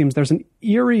whole seems there's an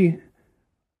eerie...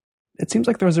 It seems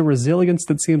like there's a resilience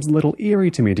that seems a little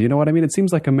eerie to me. Do you know what I mean? It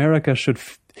seems like America should...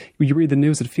 When you read the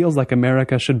news, it feels like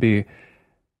America should be...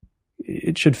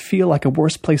 It should feel like a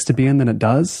worse place to be in than it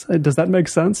does. Does that make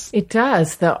sense? It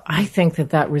does, though I think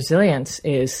that resilience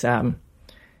is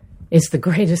is the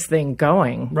greatest thing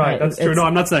going. Right, that's true. No,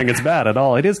 I'm not saying it's bad at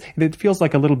all. It is. It feels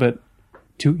like a little bit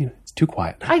too, it's too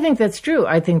quiet. I think that's true.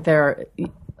 I think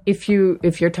if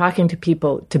you're talking to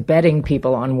people, to betting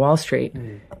people on Wall Street,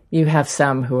 you have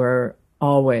some who are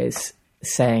always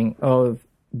saying, "Oh,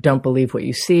 don't believe what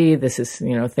you see. This is,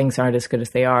 things aren't as good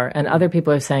as they are." And other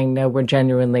people are saying, "No, we're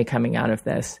genuinely coming out of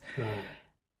this." Right.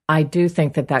 I do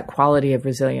think that quality of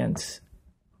resilience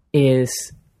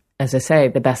is, as I say,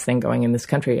 the best thing going in this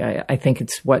country. I think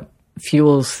it's what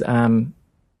fuels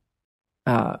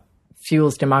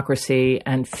democracy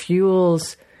and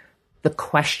fuels the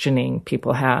questioning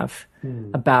people have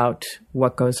about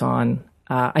what goes on.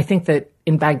 I think that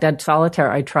in Baghdad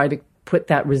Solitaire, I try to put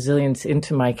that resilience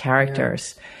into my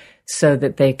characters so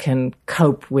that they can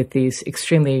cope with these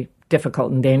extremely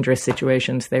difficult and dangerous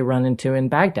situations they run into in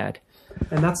Baghdad.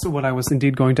 And that's what I was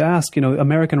indeed going to ask.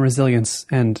 American resilience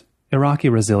and Iraqi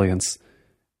resilience,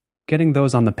 getting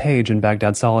those on the page in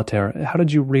Baghdad Solitaire, how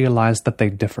did you realize that they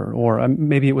differ? Or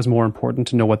maybe it was more important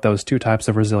to know what those two types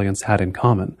of resilience had in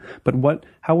common. But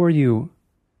how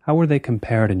were they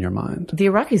compared in your mind? The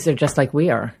Iraqis are just like we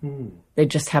are. They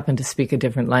just happen to speak a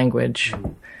different language,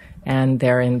 and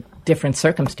they're in different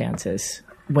circumstances.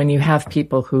 When you have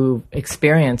people who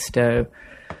experienced a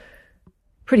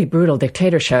pretty brutal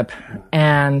dictatorship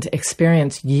and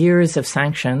experience years of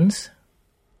sanctions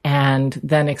and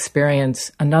then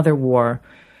experience another war,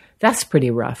 that's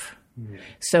pretty rough.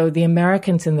 So the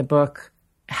Americans in the book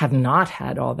have not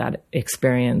had all that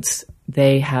experience.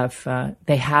 They have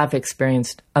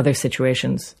experienced other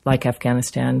situations like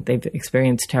Afghanistan. They've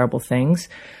experienced terrible things.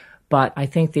 But I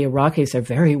think the Iraqis are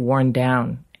very worn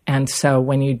down. And so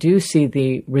when you do see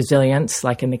the resilience,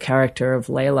 like in the character of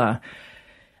Layla,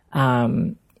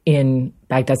 in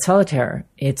Baghdad Solitaire,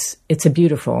 it's a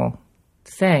beautiful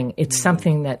thing. It's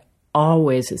something that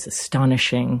always is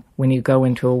astonishing when you go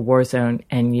into a war zone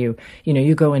and you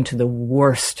go into the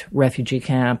worst refugee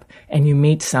camp and you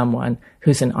meet someone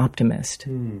who's an optimist,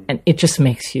 and it just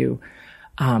makes you,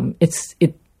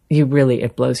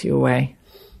 it blows you away.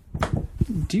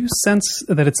 Do you sense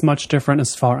that it's much different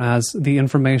as far as the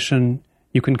information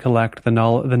you can collect, the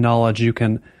knowledge you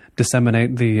can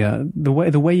disseminate, the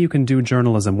way you can do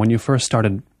journalism when you first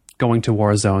started going to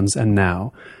war zones and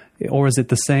now? Or is it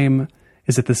the same?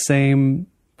 Is it the same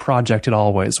project it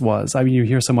always was? I mean, you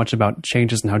hear so much about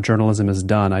changes in how journalism is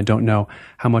done. I don't know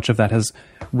how much of that has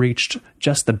reached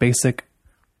just the basic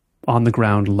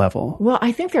on-the-ground level. Well,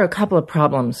 I think there are a couple of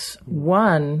problems.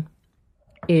 One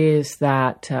is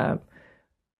that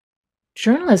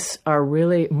journalists are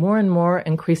really more and more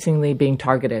increasingly being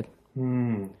targeted.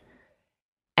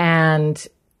 And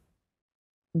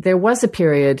there was a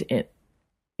period,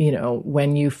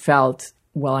 when you felt,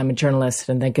 well, I'm a journalist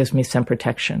and that gives me some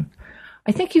protection.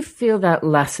 I think you feel that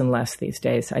less and less these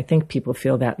days. I think people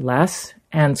feel that less.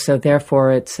 And so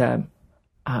therefore it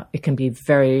can be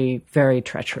very, very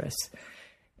treacherous.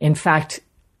 In fact,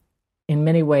 in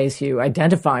many ways, you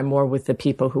identify more with the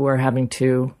people who are having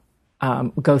to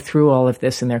go through all of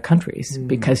this in their countries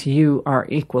because you are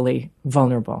equally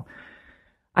vulnerable.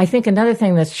 I think another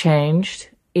thing that's changed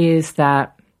is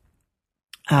that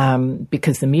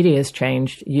because the media has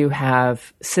changed, you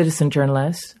have citizen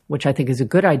journalists, which I think is a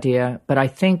good idea, but I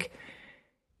think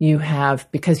you have,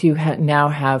 because you now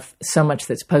have so much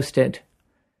that's posted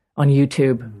on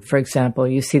YouTube, for example,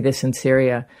 you see this in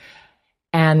Syria.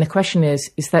 And the question is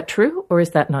that true or is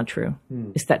that not true?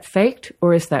 Is that faked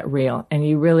or is that real? And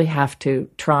you really have to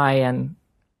try and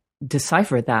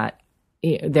decipher that.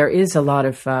 There is a lot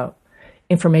of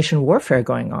information warfare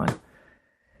going on.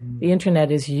 The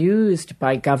internet is used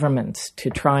by governments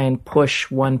to try and push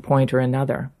one point or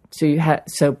another.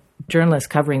 So journalists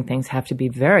covering things have to be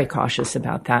very cautious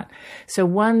about that. So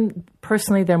one,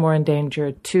 personally, they're more in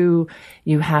danger. Two,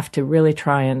 you have to really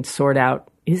try and sort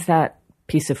out, is that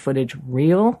piece of footage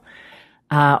real?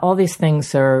 All these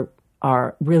things are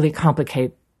really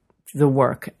complicate the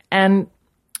work. And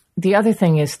the other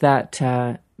thing is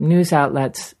that news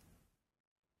outlets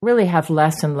really have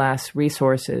less and less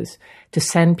resources to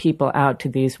send people out to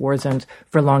these war zones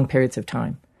for long periods of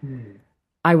time.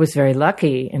 I was very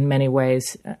lucky in many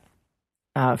ways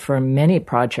for many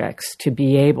projects to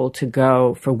be able to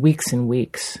go for weeks and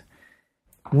weeks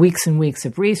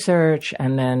of research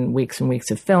and then weeks and weeks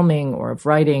of filming or of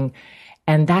writing.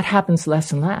 And that happens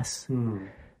less and less.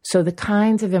 So the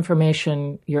kinds of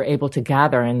information you're able to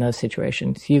gather in those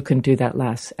situations, you can do that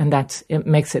less. And it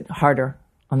makes it harder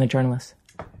on the journalists.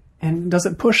 And does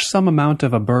it push some amount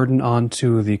of a burden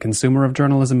onto the consumer of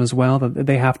journalism as well? That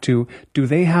do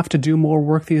they have to do more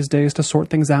work these days to sort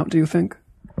things out, do you think?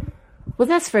 Well,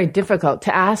 that's very difficult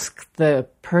to ask the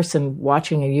person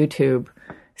watching a YouTube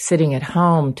sitting at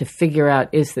home to figure out,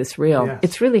 is this real? Yes.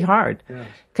 It's really hard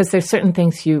because there's certain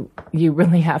things you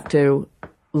really have to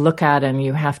look at, and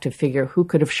you have to figure who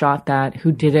could have shot that,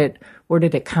 who did it, where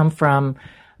did it come from,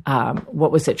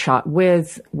 what was it shot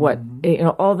with, what,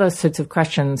 all those sorts of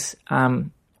questions.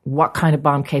 What kind of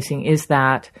bomb casing is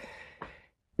that?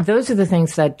 Those are the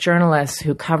things that journalists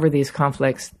who cover these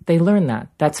conflicts, they learn that.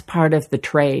 That's part of the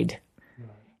trade.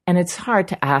 And it's hard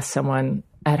to ask someone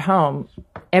at home.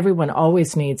 Everyone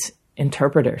always needs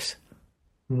interpreters.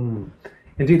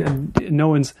 Indeed, and no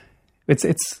one's.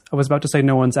 I was about to say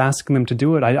no one's asking them to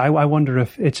do it. I wonder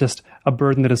if it's just a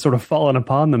burden that has sort of fallen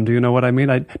upon them. Do you know what I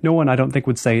mean? No one, I don't think,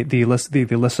 would say the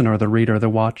listener, the reader, the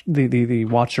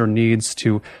watcher needs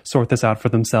to sort this out for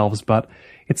themselves. But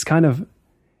it's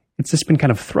just been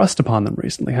kind of thrust upon them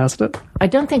recently, hasn't it? I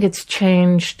don't think it's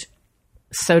changed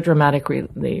so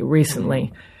dramatically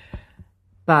recently,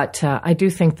 but I do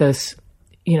think those,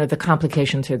 the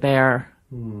complications are there,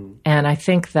 and I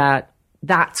think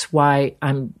that's why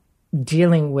I'm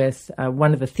dealing with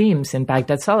one of the themes in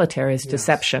Baghdad Solitaire is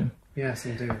deception. Yes,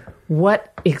 indeed.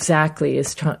 What exactly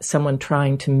is someone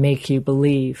trying to make you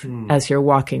believe as you're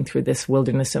walking through this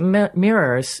wilderness of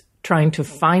mirrors, trying to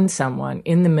find someone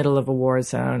in the middle of a war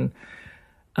zone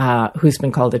who's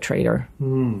been called a traitor?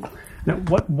 Now,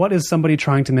 what is somebody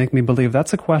trying to make me believe?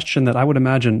 That's a question that I would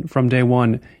imagine from day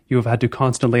one you have had to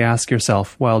constantly ask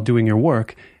yourself while doing your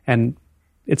work, and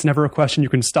it's never a question you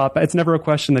can stop. It's never a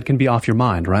question that can be off your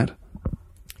mind, right?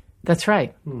 That's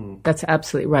right. That's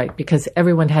absolutely right, because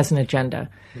everyone has an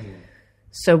agenda.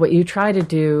 So what you try to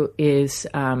do is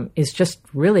just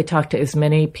really talk to as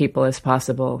many people as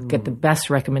possible, get the best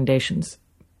recommendations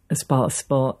as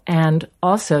possible, and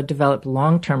also develop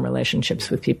long-term relationships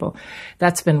with people.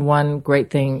 That's been one great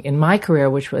thing in my career,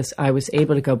 which was I was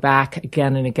able to go back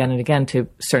again and again and again to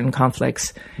certain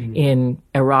conflicts in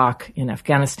Iraq, in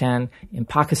Afghanistan, in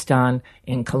Pakistan,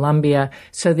 in Colombia,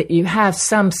 so that you have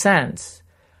some sense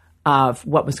of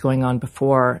what was going on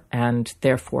before, and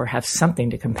therefore have something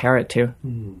to compare it to.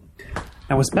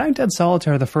 Now, was Baghdad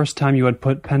Solitaire the first time you had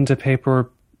put pen to paper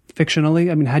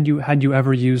fictionally? I mean, had you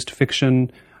ever used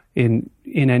fiction in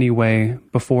any way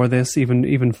before this,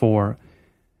 even for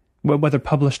whether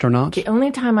published or not? The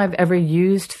only time I've ever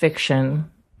used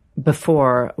fiction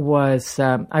before was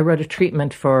I wrote a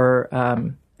treatment for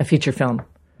a feature film,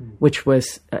 which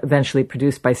was eventually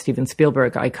produced by Steven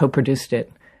Spielberg. I co-produced it.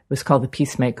 It was called The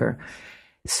Peacemaker.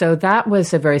 So that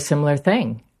was a very similar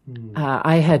thing.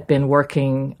 I had been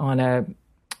working on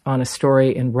a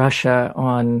story in Russia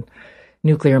on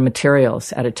nuclear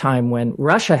materials at a time when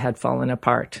Russia had fallen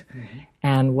apart,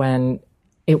 and when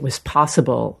it was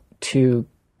possible to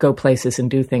go places and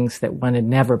do things that one had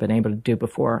never been able to do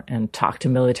before, and talk to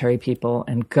military people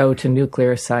and go to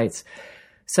nuclear sites.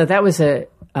 So that was a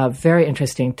very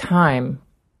interesting time.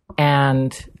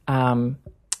 And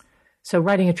so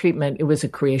writing a treatment, it was a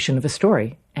creation of a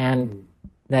story, and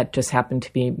that just happened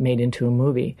to be made into a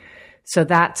movie. So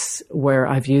that's where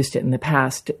I've used it in the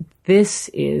past. This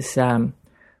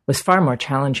was far more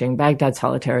challenging. Baghdad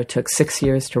Solitaire took 6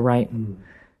 years to write.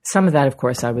 Some of that, of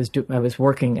course, I was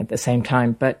working at the same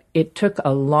time, but it took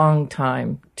a long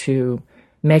time to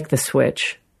make the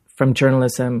switch from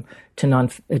journalism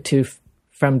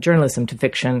from journalism to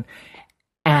fiction,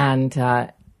 and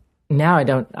now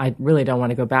I really don't want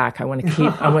to go back. I want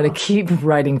to keep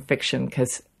writing fiction,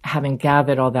 because having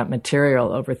gathered all that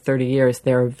material over 30 years,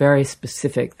 there are very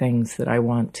specific things that I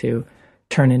want to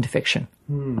turn into fiction.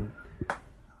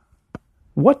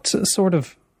 What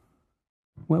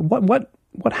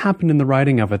happened in the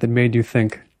writing of it that made you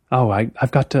think, oh,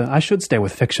 I should stay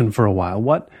with fiction for a while?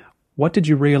 What did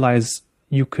you realize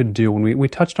you could do? And we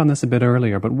touched on this a bit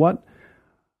earlier, but what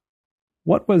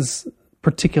was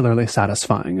particularly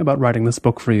satisfying about writing this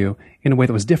book for you in a way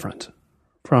that was different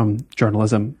from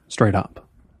journalism straight up?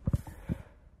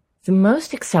 The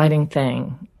most exciting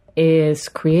thing is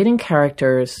creating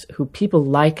characters who people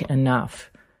like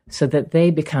enough so that they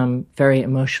become very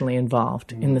emotionally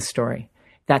involved in the story.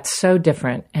 That's so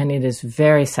different, and it is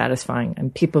very satisfying.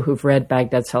 And people who've read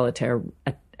Baghdad Solitaire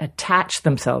attach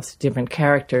themselves to different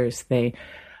characters. They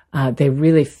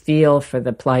really feel for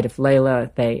the plight of Layla.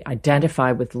 They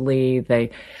identify with Lee. They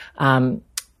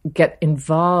get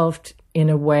involved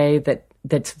in a way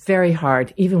that's very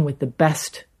hard, even with the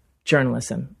best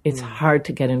journalism. It's hard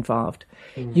to get involved.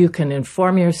 You can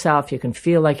inform yourself. You can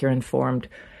feel like you're informed.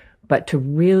 But to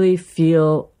really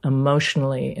feel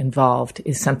emotionally involved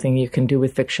is something you can do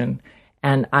with fiction.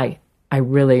 And I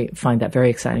really find that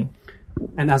very exciting.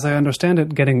 And as I understand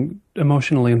it, getting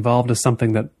emotionally involved is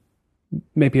something that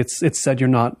maybe it's said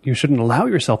you shouldn't allow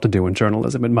yourself to do in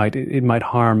journalism. It might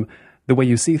harm the way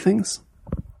you see things.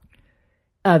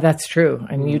 That's true.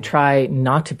 And you try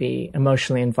not to be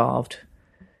emotionally involved.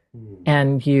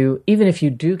 And even if you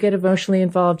do get emotionally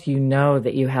involved, you know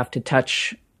that you have to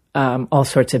touch all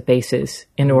sorts of bases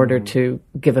in order to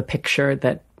give a picture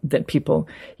that people,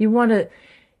 you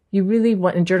really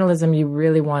want, in journalism, you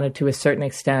really want it to a certain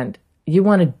extent. You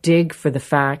want to dig for the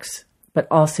facts, but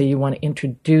also you want to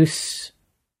introduce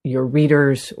your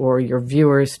readers or your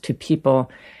viewers to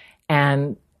people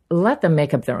and let them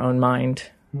make up their own mind.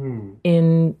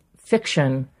 In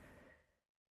fiction,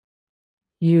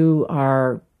 you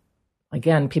are,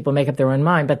 again, people make up their own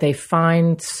mind, but they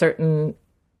find certain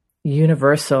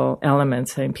universal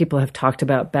elements. I mean, people have talked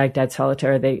about Baghdad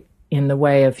Solitaire in the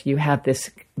way of you have this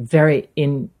very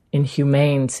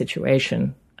inhumane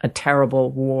situation, a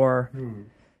terrible war,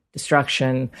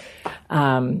 destruction,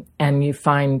 and you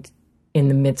find in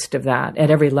the midst of that,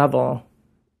 at every level,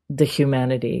 the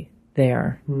humanity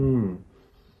there.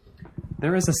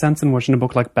 There is a sense in which, in a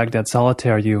book like Baghdad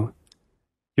Solitaire,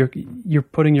 you're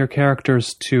putting your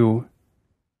characters to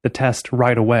the test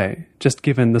right away, just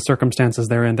given the circumstances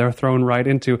they're in. They're thrown right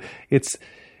into it's.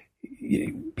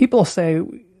 People say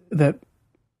that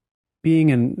being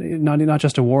in not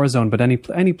just a war zone, but any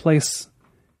place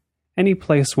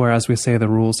where, as we say, the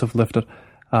rules have lifted,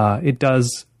 it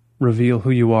does reveal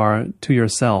who you are to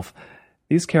yourself.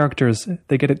 These characters,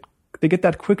 they get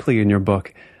that quickly in your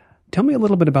book. Tell me a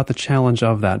little bit about the challenge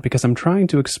of that, because I'm trying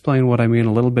to explain what I mean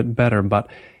a little bit better. But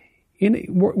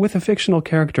with a fictional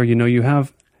character, you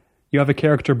have a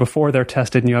character before they're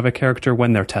tested, and you have a character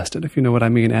when they're tested, if you know what I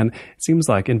mean. And it seems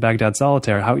like in Baghdad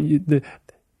Solitaire,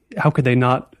 how could they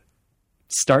not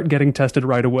start getting tested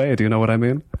right away? Do you know what I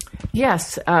mean?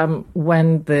 Yes.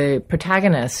 When the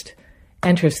protagonist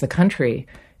enters the country,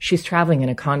 she's traveling in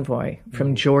a convoy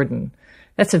from Jordan.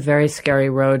 That's a very scary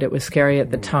road. It was scary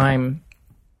at the time.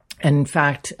 And in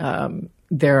fact,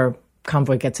 their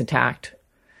convoy gets attacked.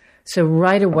 So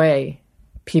right away,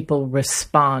 people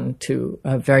respond to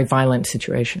a very violent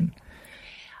situation.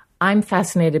 I'm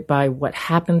fascinated by what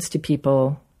happens to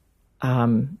people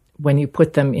when you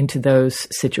put them into those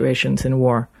situations in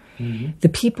war. The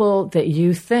people that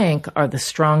you think are the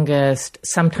strongest,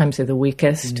 sometimes are the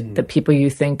weakest. The people you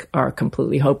think are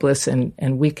completely hopeless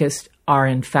and weakest are,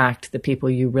 in fact, the people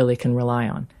you really can rely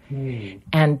on.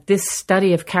 And this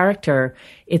study of character,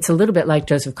 it's a little bit like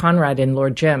Joseph Conrad in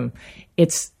Lord Jim.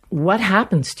 It's what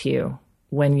happens to you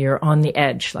when you're on the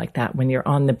edge like that, when you're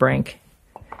on the brink.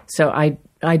 So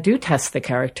I do test the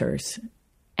characters,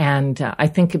 and I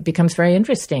think it becomes very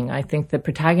interesting. I think the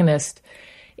protagonist,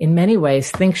 in many ways,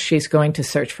 thinks she's going to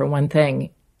search for one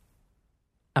thing,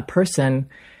 a person,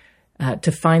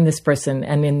 to find this person.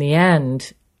 And in the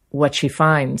end, what she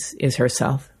finds is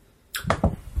herself.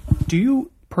 Do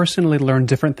you personally learn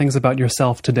different things about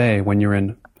yourself today when you're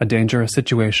in a dangerous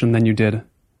situation than you did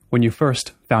when you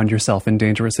first found yourself in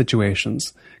dangerous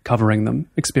situations, covering them,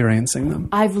 experiencing them?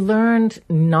 I've learned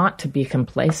not to be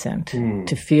complacent,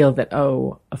 to feel that,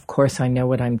 oh, of course I know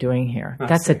what I'm doing here.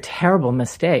 That's a terrible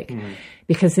mistake.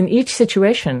 Because in each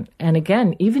situation, and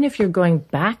again, even if you're going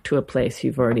back to a place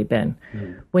you've already been,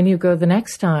 when you go the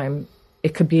next time,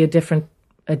 it could be a different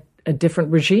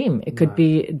regime. It could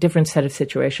be a different set of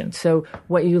situations. So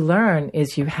what you learn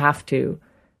is you have to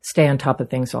stay on top of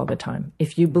things all the time.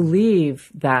 If you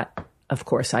believe that, of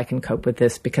course, I can cope with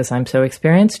this because I'm so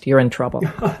experienced, you're in trouble.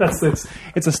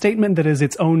 It's a statement that is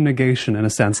its own negation, in a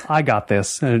sense. I got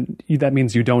this. And that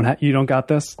means you don't got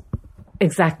this?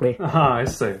 Exactly. I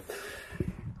see.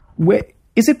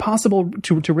 Is it possible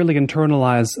to really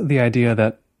internalize the idea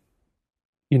that,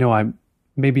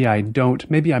 maybe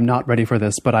I'm not ready for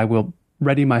this, but I will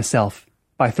ready myself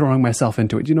by throwing myself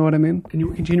into it? Do you know what I mean? Can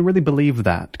you really believe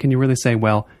that? Can you really say,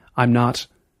 well,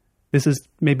 this is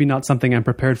maybe not something I'm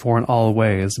prepared for in all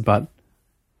ways, but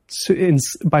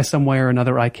by some way or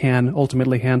another, I can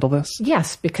ultimately handle this?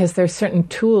 Yes, because there's certain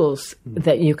tools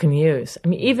that you can use. I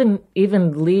mean,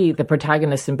 even Lee, the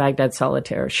protagonist in Baghdad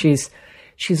Solitaire, she's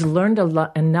learned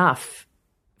enough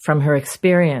from her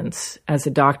experience as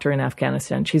a doctor in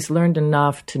Afghanistan. She's learned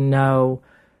enough to know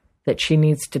that she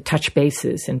needs to touch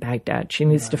bases in Baghdad. She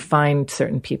needs to find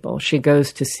certain people. She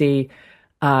goes to see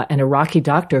an Iraqi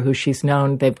doctor who she's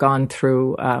known. They've gone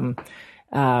through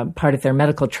part of their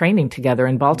medical training together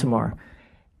in Baltimore.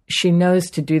 She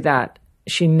knows to do that.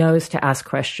 She knows to ask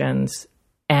questions,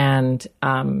 and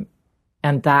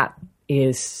that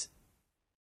is,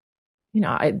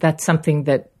 that's something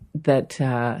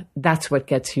that's what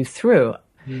gets you through.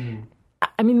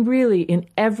 I mean, really, in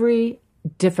every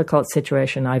difficult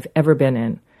situation I've ever been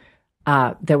in,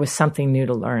 there was something new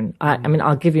to learn. I mean,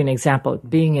 I'll give you an example.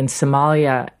 Being in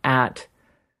Somalia at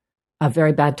a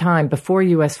very bad time, before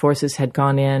U.S. forces had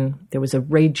gone in, there was a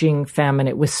raging famine.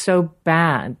 It was so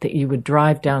bad that you would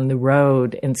drive down the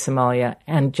road in Somalia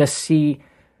and just see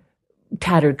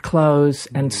tattered clothes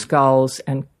and skulls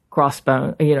and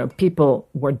crossbones. You know, people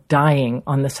were dying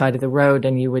on the side of the road,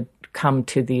 and you would come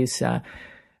to these out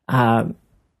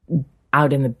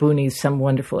in the boonies. Some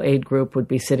wonderful aid group would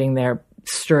be sitting there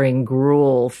stirring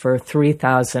gruel for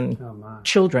 3,000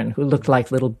 children who looked like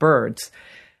little birds.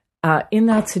 In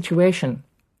that situation,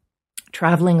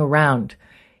 traveling around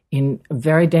in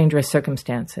very dangerous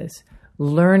circumstances,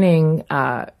 learning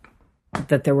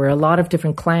that there were a lot of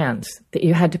different clans, that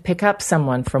you had to pick up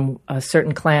someone from a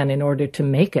certain clan in order to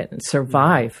make it and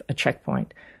survive a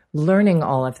checkpoint, learning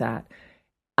all of that.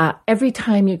 Every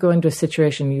time you go into a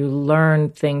situation, you learn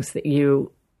things that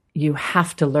you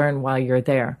have to learn while you're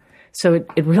there. So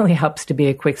it really helps to be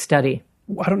a quick study.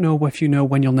 I don't know if you know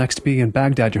when you'll next be in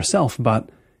Baghdad yourself, but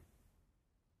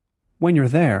when you're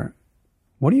there,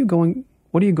 what are you going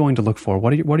to look for?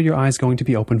 What are your eyes going to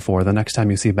be open for the next time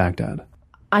you see Baghdad?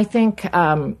 I think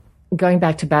going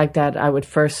back to Baghdad, I would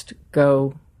first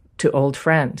go to old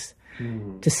friends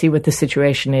to see what the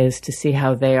situation is, to see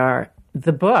how they are.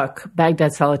 The book,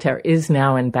 Baghdad Solitaire, is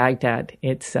now in Baghdad.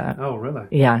 It's oh, really?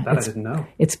 Yeah. That I didn't know.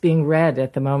 It's being read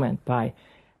at the moment by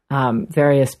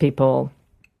various people.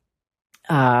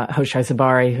 Hoshai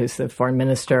Zabari, who's the foreign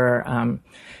minister,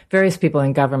 various people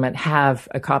in government have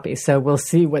a copy. So we'll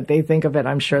see what they think of it.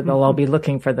 I'm sure they'll all be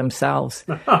looking for themselves.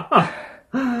 Those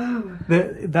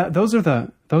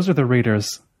are the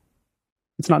readers.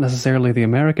 It's not necessarily the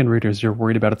American readers you're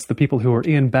worried about. It's the people who are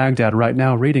in Baghdad right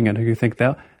now reading it, who you think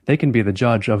they can be the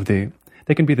judge of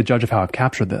how I've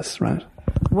captured this, right?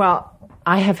 Well,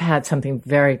 I have had something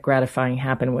very gratifying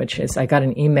happen, which is I got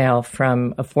an email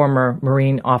from a former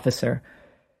Marine officer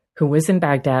who was in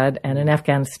Baghdad and in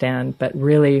Afghanistan, but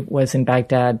really was in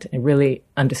Baghdad and really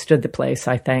understood the place,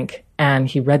 I think. And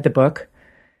he read the book.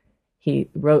 He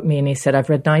wrote me and he said, I've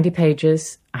read 90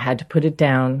 pages. I had to put it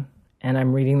down and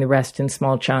I'm reading the rest in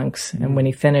small chunks. And when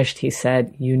he finished, he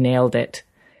said, you nailed it.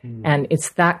 And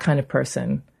it's that kind of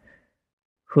person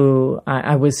who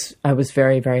I was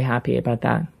very, very happy about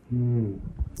that. You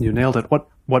nailed it.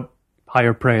 What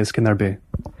higher praise can there be?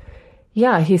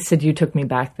 Yeah, he said, you took me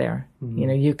back there. You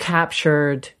know, you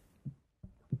captured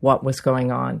what was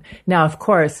going on. Now, of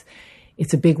course,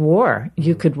 it's a big war.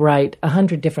 You could write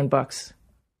 100 different books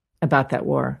about that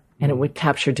war, and it would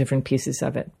capture different pieces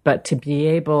of it. But to be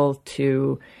able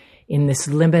to, in this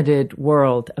limited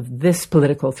world of this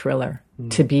political thriller,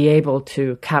 to be able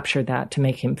to capture that, to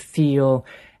make him feel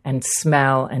and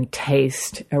smell and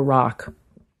taste Iraq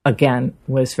again,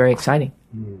 was very exciting.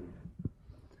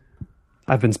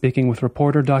 I've been speaking with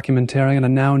reporter, documentarian,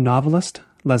 and now novelist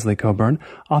Leslie Cockburn,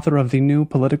 author of the new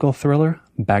political thriller,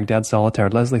 Baghdad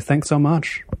Solitaire. Leslie, thanks so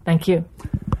much. Thank you.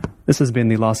 This has been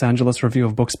the Los Angeles Review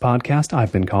of Books podcast.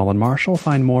 I've been Colin Marshal.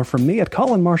 Find more from me at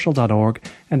colinmarshal.org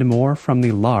and more from the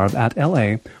LARB at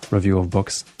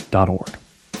lareviewofbooks.org.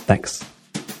 Thanks.